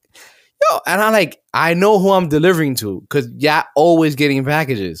my. Yo, and I know who I'm delivering to, because y'all always getting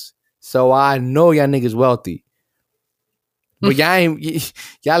packages. So I know y'all niggas wealthy. But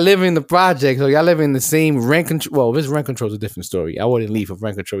y'all live in the project, so y'all live in the same rent control. Well, if it's rent control, is a different story. I wouldn't leave for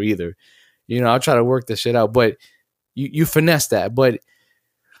rent control either. I'll try to work this shit out. But you finesse that. But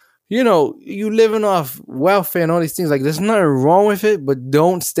you living off welfare and all these things. Like, there's nothing wrong with it, but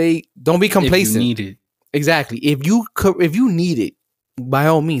don't be complacent. If you need it. Exactly. If you need it, by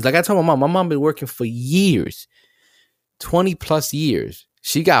all means. Like I told my mom been working for years, 20 plus years.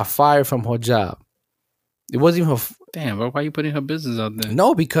 She got fired from her job. It wasn't even her. Damn, bro, why are you putting her business out there?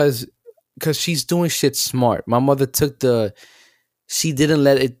 No, because she's doing shit smart. My mother she didn't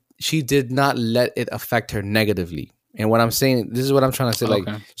let it. she did not let it affect her negatively. And what I'm saying, this is what I'm trying to say. Like,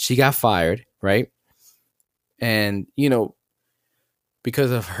 she got fired, right? And,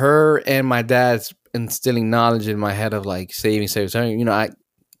 because of her and my dad's instilling knowledge in my head of like saving, I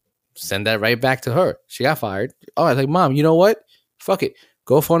send that right back to her. She got fired. All right, like, Mom, you know what? Fuck it.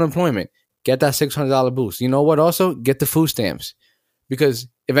 Go for unemployment. Get that $600 boost. You know what? Also, get the food stamps. Because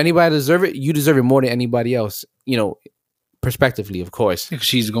if anybody deserve it, you deserve it more than anybody else, prospectively, of course.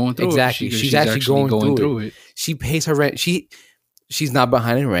 She's going through exactly. it. She's actually going through it. She pays her rent. She's not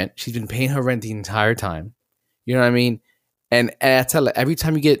behind in rent. She's been paying her rent the entire time. You know what I mean? And I tell her, every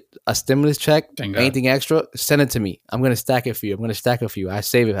time you get a stimulus check, anything extra, send it to me. I'm going to stack it for you. I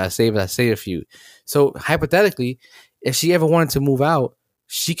save it for you. So hypothetically, if she ever wanted to move out,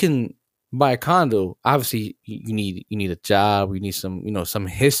 she can buy a condo. Obviously, you need a job. You need some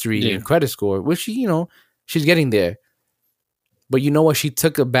history and credit score, which she's getting there. But you know what? She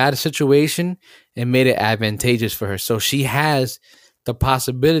took a bad situation and made it advantageous for her. So she has the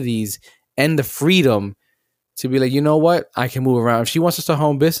possibilities and the freedom to be like, you know what? I can move around. If she wants to start her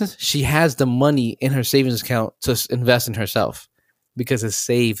own business, she has the money in her savings account to invest in herself because it's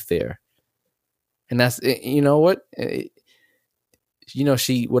saved there. And that's, you know what?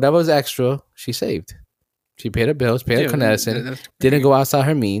 She, whatever was extra, she saved. She paid her bills, paid her medicine, didn't go outside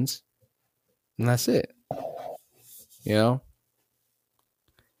her means. And that's it.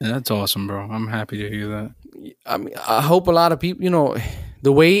 That's awesome, bro. I'm happy to hear that. I mean, I hope a lot of people,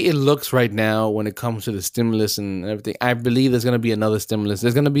 the way it looks right now when it comes to the stimulus and everything, I believe there's going to be another stimulus.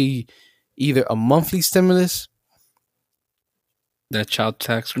 There's going to be either a monthly stimulus. That child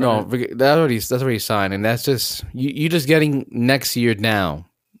tax credit? No, that's already signed. And that's just, you're just getting next year now.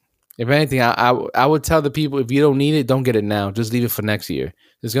 If anything, I would tell the people, if you don't need it, don't get it now. Just leave it for next year.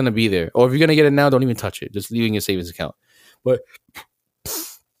 It's going to be there. Or if you're going to get it now, don't even touch it. Just leave it in your savings account. But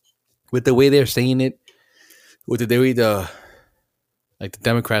with the way they're saying it, with the way the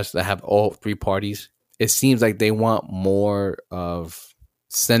Democrats that have all three parties, it seems like they want more of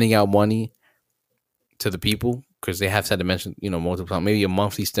sending out money to the people because they have said to mention, multiple times, maybe a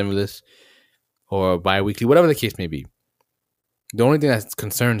monthly stimulus or bi-weekly, whatever the case may be. The only thing that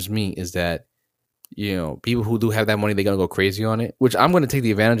concerns me is that, people who do have that money, they're going to go crazy on it, which I'm going to take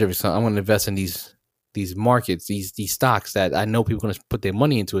the advantage of it. So I'm going to invest in these markets, these stocks that I know people are going to put their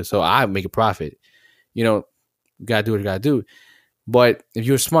money into it. So I make a profit. You got to do what you got to do. But if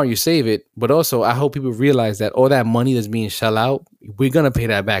you're smart, you save it. But also, I hope people realize that all that money that's being shelled out, we're going to pay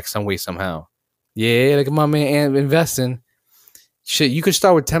that back some way, somehow. Yeah, like my man investing. Shit, you could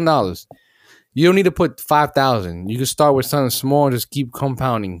start with $10. You don't need to put $5,000. You can start with something small and just keep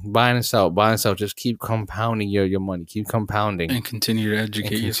compounding, buying and sell. Just keep compounding your money. Keep compounding. And continue to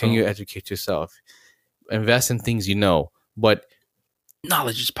educate yourself. Invest in things but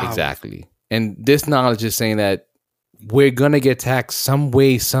knowledge is power. Exactly. And this knowledge is saying that we're going to get taxed some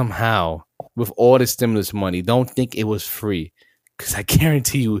way, somehow with all the stimulus money. Don't think it was free because I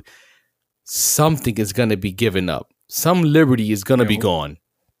guarantee you something is going to be given up. Some liberty is going to be gone.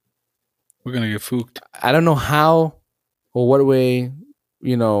 We're going to get fooked. I don't know how or what way,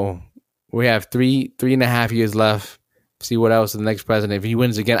 we have 3.5 years left. See what else the next president, if he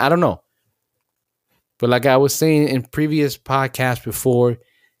wins again, I don't know. But like I was saying in previous podcasts before,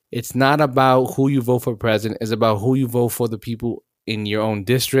 it's not about who you vote for president. It's about who you vote for the people in your own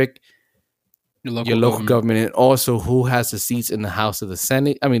district, your local government, and also who has the seats in the House of the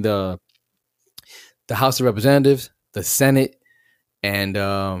Senate. I mean, the House of Representatives, the Senate, and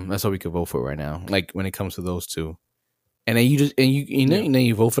that's all we could vote for right now. Like when it comes to those two, and then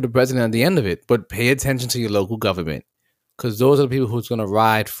you vote for the president at the end of it. But pay attention to your local government because those are the people who's going to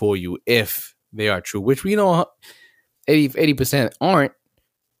ride for you if they are true, which we know 80% aren't.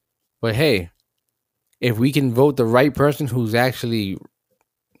 But hey, if we can vote the right person who's actually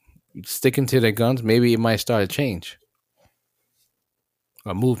sticking to their guns, maybe it might start a change.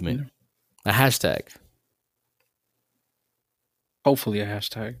 A movement. A hashtag. Hopefully a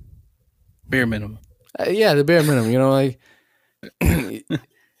hashtag. Bare minimum. Yeah, the bare minimum.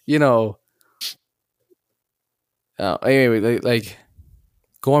 Anyway, like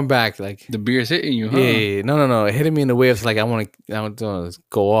going back, like the beer's hitting you, huh? Yeah, no, it hitting me in the way of like I want to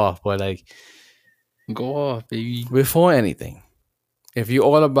go off, but like go off, baby. Before anything, if you're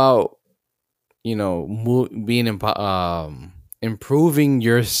all about being improving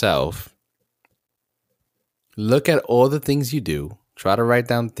yourself, look at all the things you do. Try to write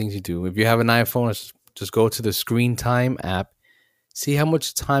down the things you do. If you have an iPhone, just go to the Screen Time app, see how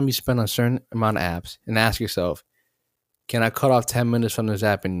much time you spend on a certain amount of apps, and ask yourself, can I cut off 10 minutes from this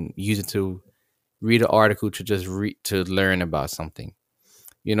app and use it to read an article to just to learn about something?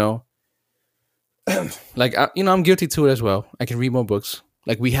 you know. Like I'm guilty to it as well. I can read more books.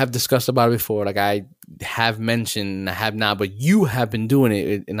 Like we have discussed about it before. Like I have mentioned, I have not, but you have been doing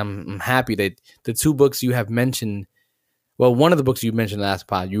it, and I'm happy that the 2 books you have mentioned. Well, one of the books you mentioned last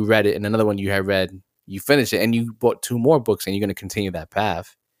pod, you read it, and another one you have read, you finished it, and you bought 2 more books, and you're going to continue that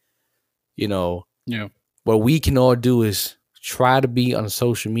path. You know, Yeah. what we can all do is try to be on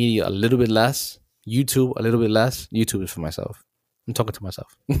social media a little bit less, YouTube a little bit less. YouTube is for myself. I'm talking to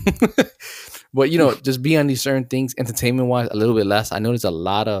myself. But, just be on these certain things, entertainment-wise, a little bit less. I know there's a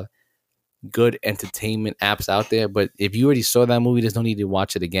lot of good entertainment apps out there, but if you already saw that movie, there's no need to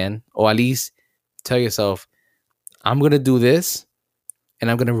watch it again. Or at least tell yourself, I'm going to do this,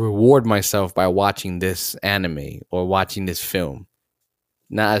 and I'm going to reward myself by watching this anime or watching this film.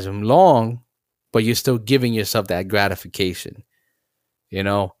 Not as long, but you're still giving yourself that gratification,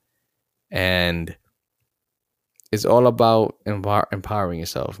 And it's all about empowering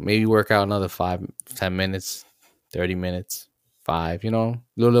yourself. Maybe work out another 5, 10 minutes, 30 minutes, 5,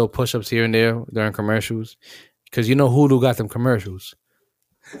 little push-ups here and there during commercials. Because Hulu got them commercials.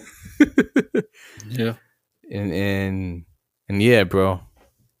 Yeah. And yeah, bro.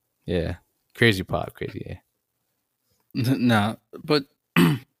 Yeah. Crazy, yeah. Nah, but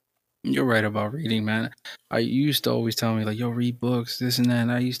you're right about reading, man. You used to always tell me like, "Yo, read books, this and that."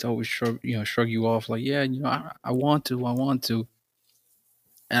 And I used to always shrug you off, like, "Yeah, I want to."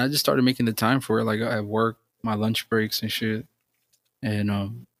 And I just started making the time for it, like at work, my lunch breaks and shit,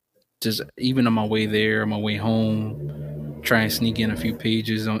 and just even on my way there, on my way home, try and sneak in a few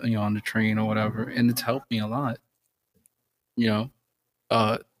pages on on the train or whatever, and it's helped me a lot.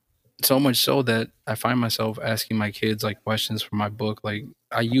 So much so that I find myself asking my kids like questions for my book. Like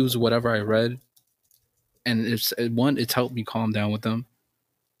I use whatever I read, and it's helped me calm down with them.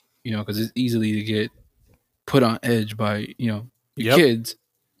 Because it's easily to get put on edge by your kids.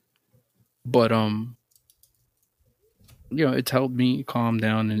 But it's helped me calm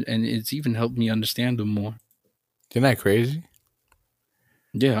down, and it's even helped me understand them more. Isn't that crazy?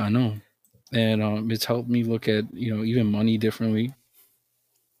 Yeah, I know, and it's helped me look at even money differently.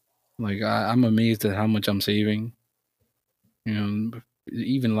 Like I'm amazed at how much I'm saving.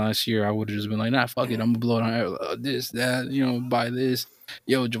 Even last year I would have just been like, nah, fuck it, I'm gonna blow it on this, that, buy this.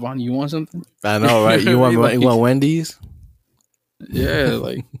 Yo, Giovanni, you want something? I know, right? You want Wendy's? Yeah,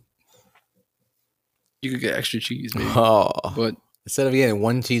 like you could get extra cheese, maybe. Oh, but instead of getting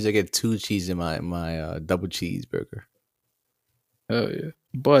 1 cheese, I get 2 cheese in my double cheeseburger. Oh yeah,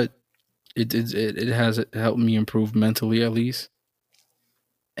 but it has helped me improve mentally at least.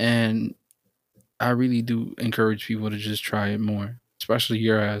 And I really do encourage people to just try it more, especially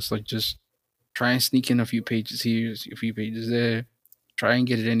your ass. Like, just try and sneak in a few pages here, a few pages there. Try and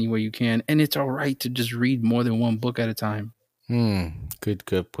get it any way you can. And it's all right to just read more than 1 book at a time. Good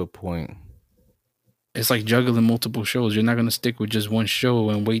point. It's like juggling multiple shows. You're not going to stick with just one show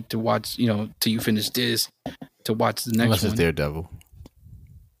and wait to watch, till you finish this to watch the next Unless one. It's Daredevil.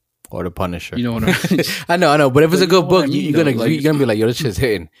 Or The Punisher. You know what I mean? I know. But if it's a good book, you're gonna be like, yo, this shit's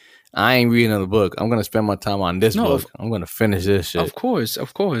hitting. I ain't reading another book. I'm gonna spend my time on this book. I'm gonna finish this shit. Of course.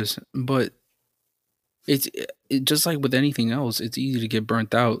 But it's just like with anything else. It's easy to get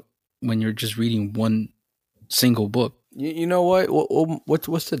burnt out when you're just reading one single book. You know what?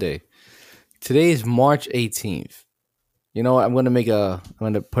 What's today? Today is March 18th. You know what? I'm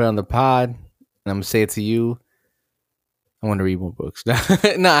gonna put it on the pod, and I'm gonna say it to you. I want to read more books. No,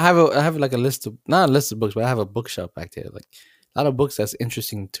 I have like not a list of books, but I have a bookshelf back there. Like a lot of books that's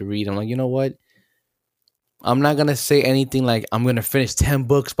interesting to read. I'm like, you know what? I'm not going to say anything like I'm going to finish 10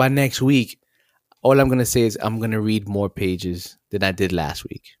 books by next week. All I'm going to say is I'm going to read more pages than I did last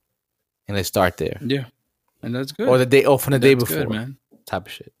week. And let's start there. Yeah. And that's good. Or the day from the day before. Good, man. Type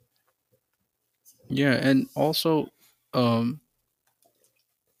of shit. Yeah, and also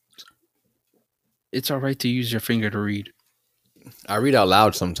it's all right to use your finger to read. I read out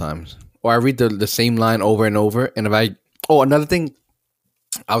loud sometimes. Or I read the same line over and over. And another thing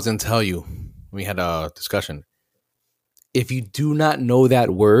I was going to tell you, we had a discussion. If you do not know that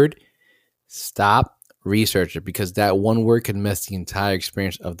word, stop, research it, because that one word can mess the entire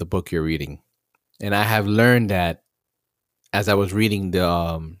experience of the book you're reading. And I have learned that as I was reading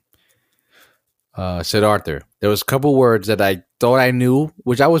the Siddhartha. There was a couple words that I thought I knew,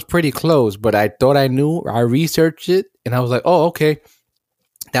 which I was pretty close, but I thought I knew. I researched it, and I was like, oh, okay,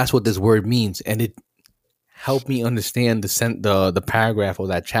 that's what this word means. And it helped me understand the paragraph or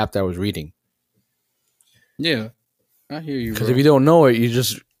that chapter I was reading. Yeah, I hear you. Because if you don't know it, you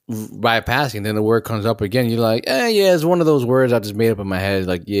just bypassing. Then the word comes up again. You're like, yeah, it's one of those words I just made up in my head.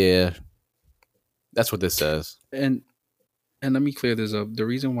 Like, yeah, that's what this says. And And let me clear this up. The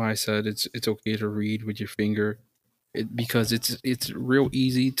reason why I said it's okay to read with your finger, because it's real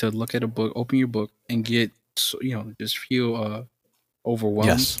easy to look at a book, open your book, and get just feel overwhelmed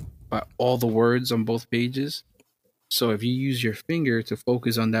Yes. by all the words on both pages. So if you use your finger to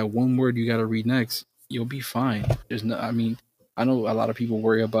focus on that one word you got to read next, you'll be fine. There's no, I mean, I know a lot of people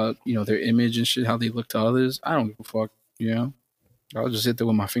worry about their image and shit, how they look to others. I don't give a fuck. I'll just sit there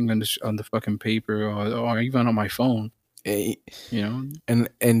with my finger on the fucking paper, or even on my phone. Eh, You know,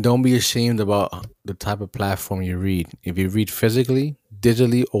 And don't be ashamed about the type of platform you read. If you read physically,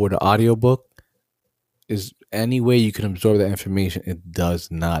 digitally, or the audiobook, is any way you can absorb that information, it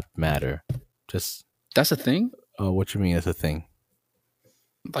does not matter. Just that's a thing. what you mean is a thing.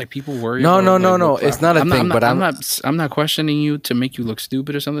 Like people worry. No, about, no, like, no, what no. It's not a thing. But I'm not questioning you to make you look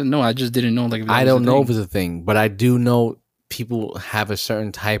stupid or something. No, I just didn't know. Like, if that I was a don't know thing. if it's a thing, but I do know people have a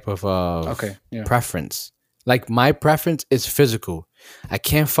certain type of Okay, yeah. preference. Like my preference is physical. I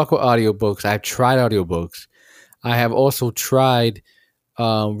can't fuck with audiobooks. I've tried audiobooks. I have also tried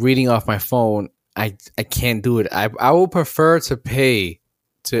reading off my phone. I can't do it. I will prefer to pay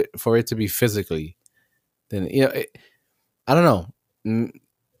for it to be physically. Then I don't know.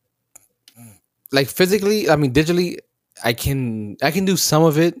 Like physically, I mean digitally, I can do some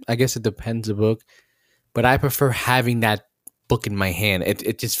of it. I guess it depends the book, but I prefer having that book in my hand.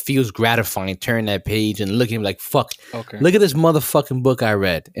 It just feels gratifying turning that page and looking like fuck. Okay. Look at this motherfucking book I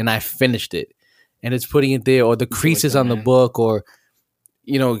read and I finished it, and it's putting it there, or the creases that, on the man. book, or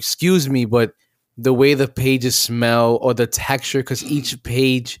excuse me, but the way the pages smell or the texture, because each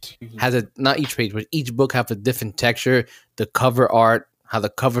page has not each page, but each book have a different texture. The cover art, how the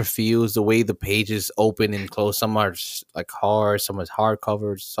cover feels, the way the pages open and close. Some are like hard, some is hard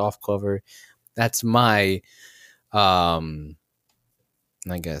cover, soft cover. That's my, I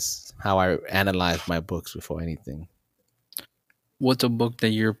guess, how I analyze my books before anything. What's a book that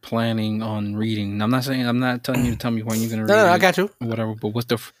you're planning on reading? I'm not telling you to tell me when you're gonna read No, it. I got you. Whatever. But what's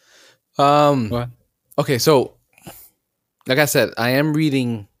the what? Okay, so like I said, I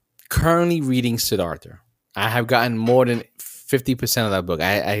am currently reading Siddhartha. I have gotten more than 50% of that book.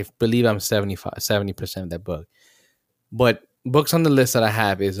 I believe I'm 70% of that book. But books on the list that I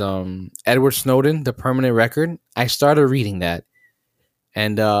have is Edward Snowden, The Permanent Record. I started reading that,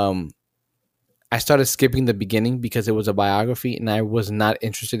 and I started skipping the beginning because it was a biography, and I was not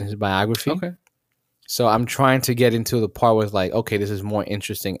interested in his biography. Okay. So I'm trying to get into the part where it's like, okay, this is more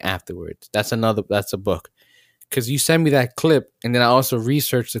interesting afterwards. That's a book. Because you sent me that clip, and then I also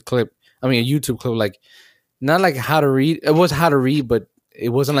researched the clip. I mean, a YouTube clip, like, not like how to read. It was how to read, but it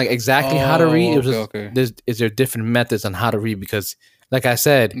wasn't like exactly how to read. It was just, is there different methods on how to read? Because, like I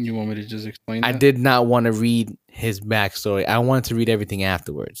said, You want me to just explain that? I did not want to read his backstory. I wanted to read everything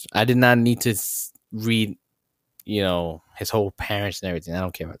afterwards. I did not need to read, his whole parents and everything. I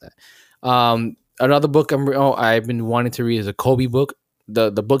don't care about that. Another book I've been wanting to read is a Kobe book. The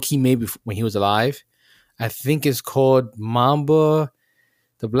book he made when he was alive. I think it's called Mamba,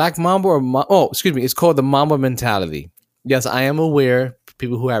 the Black Mamba, it's called The Mamba Mentality. Yes, I am aware,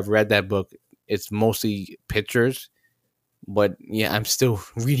 people who have read that book, it's mostly pictures, but yeah, I'm still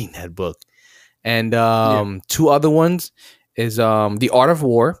reading that book. And two other ones is The Art of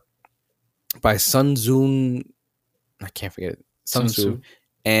War by Sun Tzu. I can't forget it. Sun Tzu.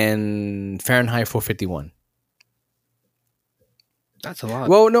 And Fahrenheit 451. That's a lot.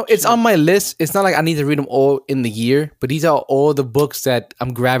 Well, no, it's on my list. It's not like I need to read them all in the year, but these are all the books that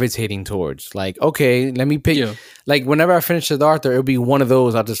I'm gravitating towards. Like, okay, let me pick. Yeah. Like, whenever I finish Siddhartha, it'll be one of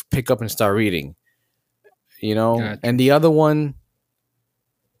those I'll just pick up and start reading. Gotcha. And the other one,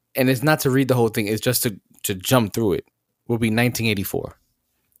 and it's not to read the whole thing, it's just to jump through it, will be 1984.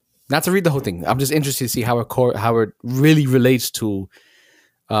 Not to read the whole thing. I'm just interested to see how it really relates to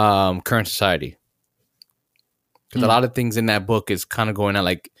current society. Because a lot of things in that book is kind of going on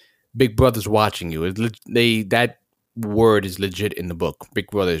like Big Brother's watching you. That word is legit in the book. Big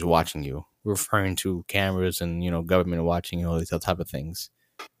Brother is watching you, referring to cameras and government watching you, all these other type of things.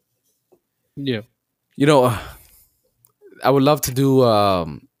 Yeah. I would love to do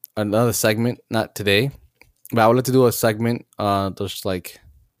another segment, not today, but I would love to do a segment just like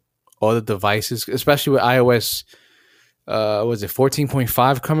all the devices, especially with iOS. Was it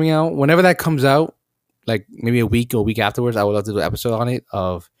 14.5 coming out? Whenever that comes out, like maybe a week or a week afterwards, I would love to do an episode on it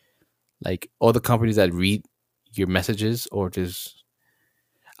of like all the companies that read your messages, or just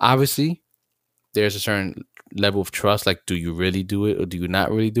obviously there's a certain level of trust. Like, do you really do it or do you not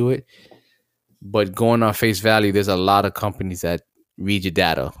really do it? But going on face value, there's a lot of companies that read your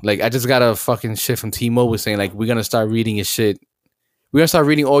data. Like, I just got a fucking shit from T-Mobile saying like, we're going to start reading your shit. We're going to start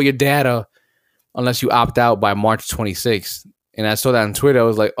reading all your data unless you opt out by March 26th. And I saw that on Twitter. I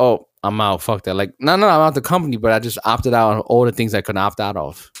was like, oh, I'm out. Fuck that. Like, no, I'm out the company, but I just opted out on all the things I couldn't opt out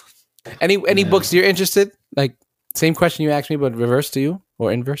of. Any books you're interested? Like, same question you asked me, but reverse to you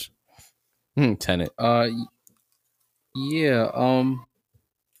or inverse? Tenet. Yeah.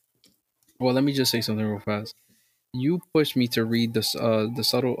 Well, let me just say something real fast. You pushed me to read the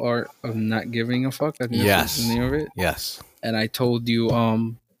subtle art of not giving a fuck. I think that's the name of it. Yes. And I told you,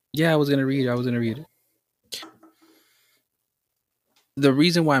 yeah, I was gonna read it. The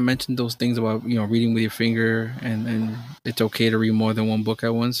reason why I mentioned those things about reading with your finger and it's okay to read more than one book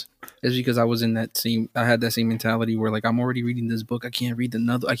at once is because I had that same mentality where like I'm already reading this book. I can't read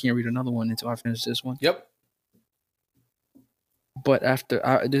another one until I finish this one. Yep. But after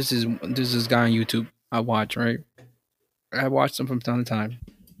this is guy on YouTube I watch, right? I watched him from time to time,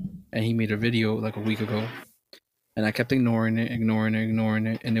 and he made a video like a week ago, and I kept ignoring it,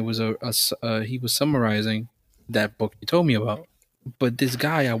 and it was he was summarizing that book you told me about. But this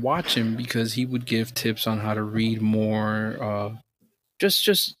guy, I watch him because he would give tips on how to read more,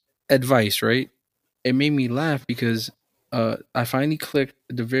 just advice, right? It made me laugh because I finally clicked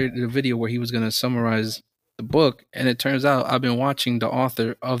the video where he was gonna summarize the book, and it turns out I've been watching the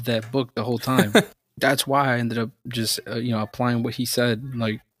author of that book the whole time. That's why I ended up just applying what he said.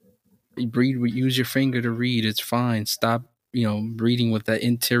 Like, use your finger to read. It's fine. Stop reading with that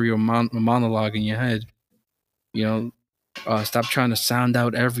interior monologue in your head. Stop trying to sound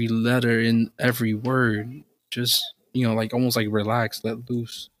out every letter in every word. Just like almost like relax, let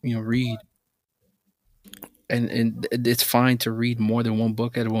loose. Read. And it's fine to read more than one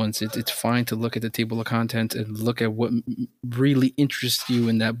book at once. It's fine to look at the table of contents and look at what really interests you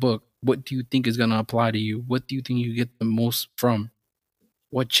in that book. What do you think is going to apply to you? What do you think you get the most from?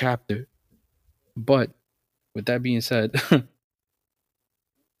 What chapter? But with that being said,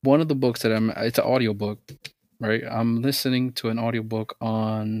 one of the books that it's an audiobook, right? I'm listening to an audiobook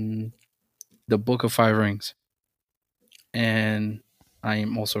on the Book of Five Rings. And I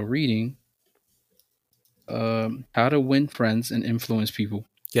am also reading How to Win Friends and Influence People.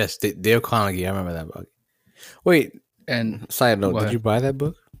 Yes, Dale Carnegie. I remember that book. Wait, and side note, did you buy that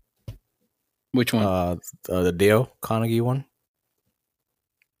book? Which one? The Dale Carnegie one.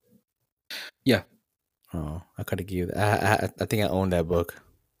 Yeah. Oh, I could have given. I think I own that book.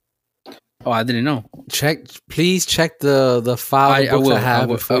 Oh, I didn't know. Please check the file books I have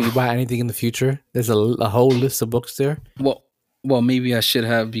before you buy anything in the future. There's a whole list of books there. Well, maybe I should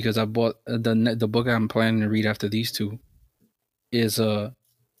have because I bought the book I'm planning to read after these two is The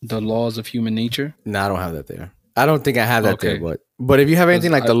Laws of Human Nature. No, I don't have that there. I don't think I have that there, but if you have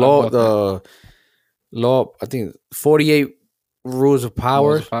anything like the law, I think 48 Rules of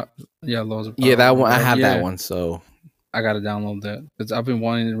Power. Laws of Power. Yeah, that one. I have that one, so I gotta download that because I've been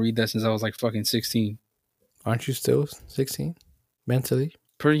wanting to read that since I was like fucking 16. Aren't you still 16 mentally?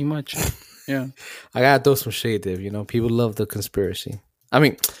 Pretty much. Yeah. I gotta throw some shade there. People love the conspiracy. I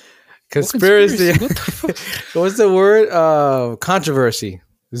mean, conspiracy. What the fuck? What's the word? Controversy.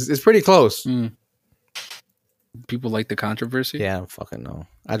 It's pretty close. People like the controversy? Yeah, I don't fucking know.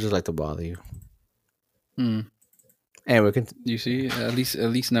 I just like to bother you. Anyway, you see, at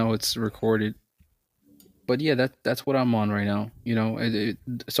least now it's recorded. But yeah, that's what I'm on right now.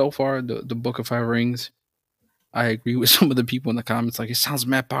 So far, the Book of Five Rings, I agree with some of the people in the comments. Like, it sounds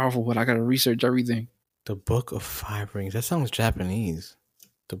mad powerful, but I gotta research everything. The Book of Five Rings. That sounds Japanese.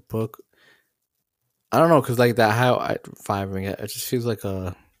 The book. I don't know, because like that Five Rings. It just feels like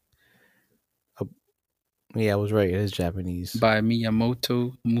a. Yeah, I was right. It is Japanese. By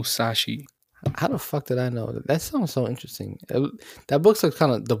Miyamoto Musashi. How the fuck did I know that? That sounds so interesting. That book's like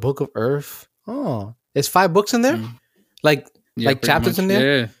kind of the Book of Earth. Oh, there's 5 books in there, like chapters in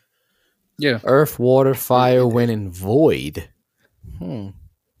there. Yeah. Earth, water, fire, wind, and void.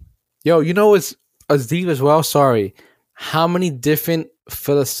 Yo, it's deep as well. Sorry, how many different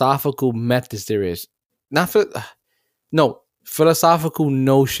philosophical methods there is? Philosophical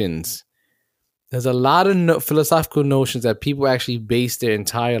notions. There's a lot of philosophical notions that people actually base their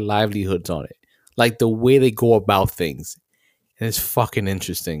entire livelihoods on it. Like the way they go about things. And it's fucking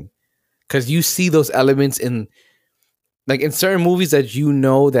interesting. Because you see those elements in certain movies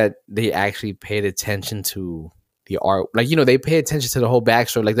that they actually paid attention to the art. Like, they pay attention to the whole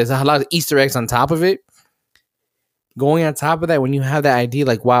backstory. Like, there's a lot of Easter eggs on top of it. Going on top of that, when you have that idea,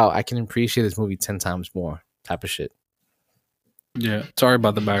 like, wow, I can appreciate this movie 10 times more type of shit. Yeah, sorry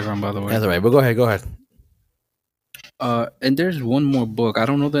about the background, by the way. That's all right, but go ahead. And there's one more book. I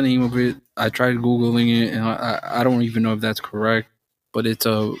don't know the name of it. I tried Googling it, and I don't even know if that's correct. But it's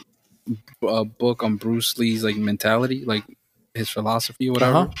a book on Bruce Lee's, like, mentality, like, his philosophy or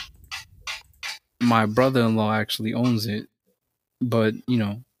whatever. my brother-in-law actually owns it, but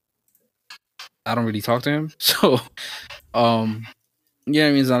I don't really talk to him. So, yeah,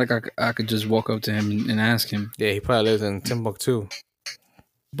 I mean, it's not like I could just walk up to him and ask him. Yeah, he probably lives in Timbuktu.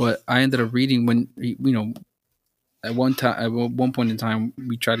 But I ended up reading when at one point in time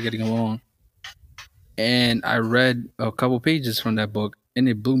we tried getting along, and I read a couple pages from that book, and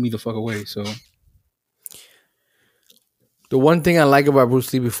it blew me the fuck away. So the one thing I like about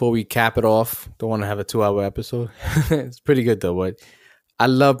Bruce Lee, before we cap it off, don't want to have a 2-hour episode. It's pretty good though, but I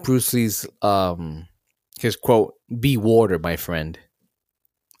love Bruce Lee's his quote, "Be water, my friend."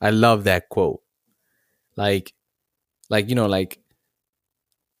 I love that quote. Like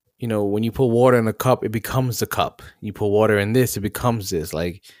when you put water in a cup, it becomes the cup. You put water in this, it becomes this.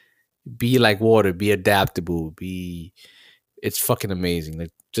 Like, be like water, be adaptable, it's fucking amazing.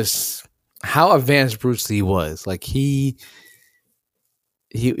 Like, just how advanced Bruce Lee was. Like, he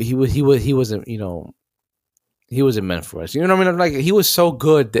wasn't, he wasn't meant for us. You know what I mean? Like, he was so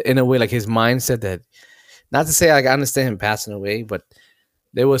good that in a way, like his mindset, that, not to say like I understand him passing away, but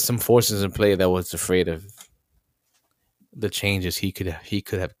there was some forces in play that was afraid of the changes he could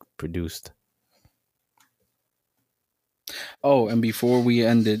have produced. Oh, and before we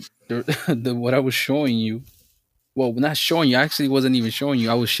ended, what I was showing you, well, not showing you, I actually wasn't even showing you.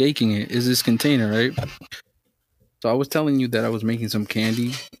 I was shaking it. Is this container, right? So I was telling you that I was making some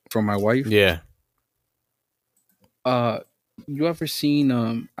candy for my wife. Yeah. You ever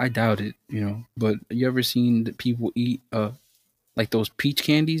seen? I doubt it, but you ever seen the people eat like those peach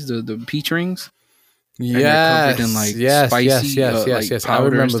candies, the peach rings? Yes, in, like, yes, spicy, yes. I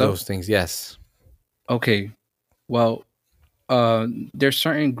remember those things. Yes. Okay. Well, there's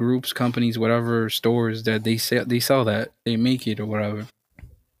certain groups, companies, whatever, stores that they sell that, they make it or whatever,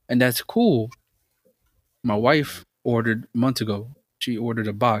 and that's cool. My wife ordered months ago. She ordered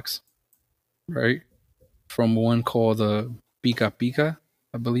a box, right, from one called the Pika Pika,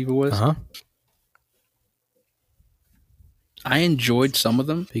 I believe it was. I enjoyed some of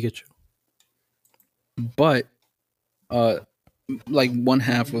them, Pikachu, but like one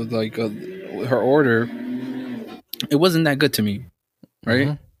half of like her order, it wasn't that good to me, right?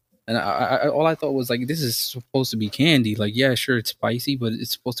 Mm-hmm. And I all I thought was like, this is supposed to be candy. Like, yeah, sure, it's spicy, but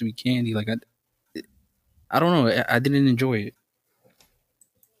it's supposed to be candy. Like, I don't know. I didn't enjoy it.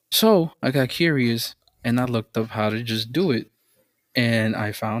 So I got curious and I looked up how to just do it, and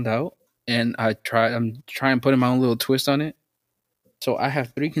I found out. And I'm trying putting my own little twist on it. So I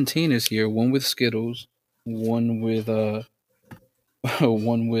have 3 containers here: one with Skittles, one with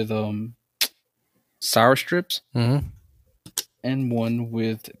sour strips, mm-hmm. and one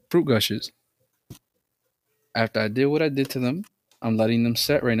with fruit gushes. After I did what I did to them, I'm letting them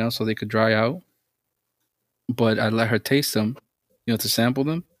set right now so they could dry out. But I let her taste them, to sample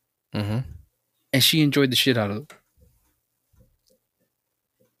them. Mm-hmm. And she enjoyed the shit out of them.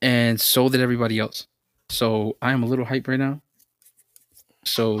 And so did everybody else. So I am a little hyped right now.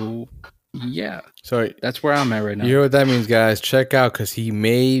 So, yeah. Sorry. That's where I'm at right now. You hear what that means, guys? Check out, because he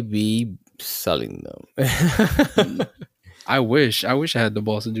may be selling them. I wish I had the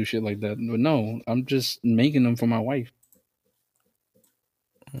balls to do shit like that. But no, I'm just making them for my wife.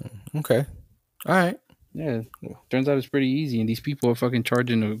 Okay. All right. Yeah. Turns out it's pretty easy. And these people are fucking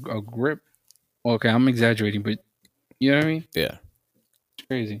charging a grip. Okay, I'm exaggerating, but you know what I mean? Yeah. It's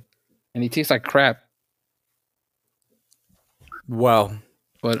crazy. And he tastes like crap. Well,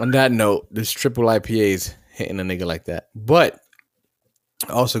 but on that note, this triple IPA's hitting a nigga like that. But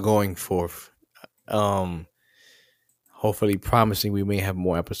also going forth, hopefully promising we may have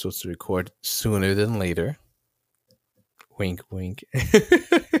more episodes to record sooner than later. Wink, wink.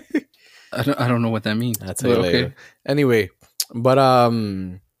 I don't know what that means. I'll tell you later. Okay. Anyway, but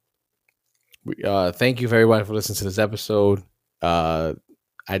thank you very much for listening to this episode.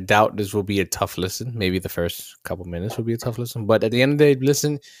 I doubt this will be a tough listen. Maybe the first couple minutes will be a tough listen. But at the end of the day,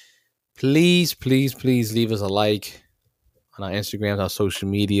 listen, please, please, please leave us a like on our Instagrams, our social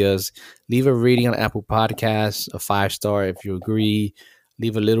medias. Leave a rating on Apple Podcasts, a 5-star if you agree.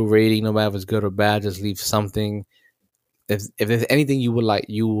 Leave a little rating, no matter if it's good or bad. Just leave something. If there's anything you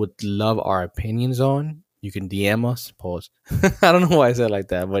would love our opinions on, you can DM us. Pause. I don't know why I said it like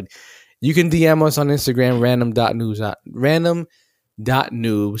that, but you can DM us on Instagram, random.noobs.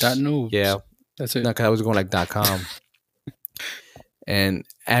 Yeah, that's it. No, because I was going like .com. And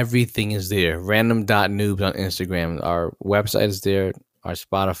everything is there. Random.noobs on Instagram. Our website is there. Our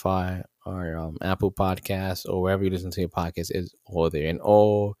Spotify, our Apple Podcasts, or wherever you listen to your podcast is all there. And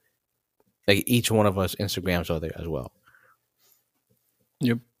all, like, each one of us Instagrams are there as well.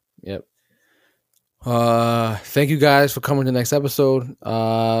 Yep. Thank you guys for coming to the next episode.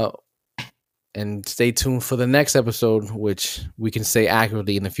 And stay tuned for the next episode, which we can say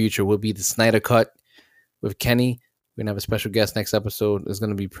accurately in the future will be the Snyder Cut with Kenny. We're gonna have a special guest next episode. It's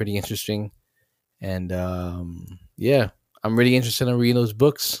gonna be pretty interesting. And yeah, I'm really interested in reading those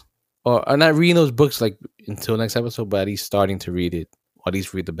books. Or not reading those books like until next episode, but at least starting to read it. Or at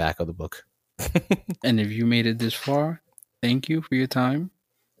least read the back of the book. And if you made it this far, thank you for your time.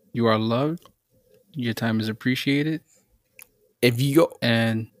 You are loved. Your time is appreciated. If you go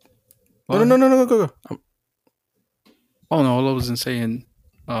And no, go. Oh no, all I wasn't saying.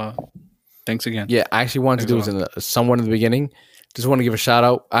 Thanks again. Yeah, I actually wanted to do this someone in the beginning. Just want to give a shout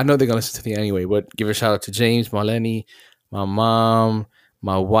out. I know they're gonna listen to the anyway, but give a shout out to James, Marlene, my mom,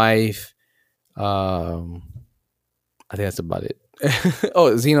 my wife. I think that's about it.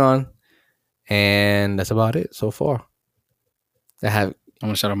 Oh, Xenon, and that's about it so far. I want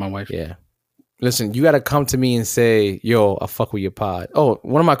to shout out my wife. Yeah. Listen, you got to come to me and say, "Yo, I fuck with your pod." Oh,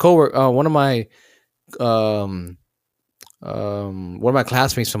 one of my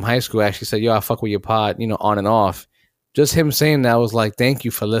classmates from high school actually said, "Yo, I fuck with your pod," on and off. Just him saying that was like, "Thank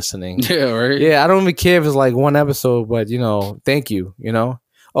you for listening." Yeah, right. Yeah, I don't even care if it's like one episode, but thank you.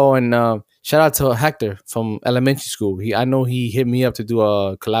 Oh, and shout out to Hector from elementary school. I know he hit me up to do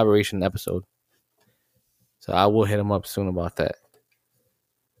a collaboration episode, so I will hit him up soon about that.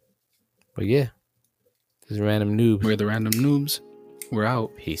 But yeah, this is Random Noobs. We're the Random Noobs. We're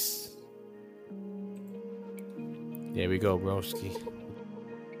out. Peace. There we go, broski.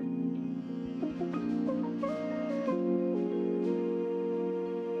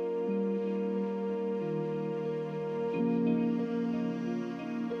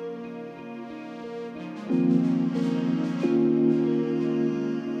 Thank you.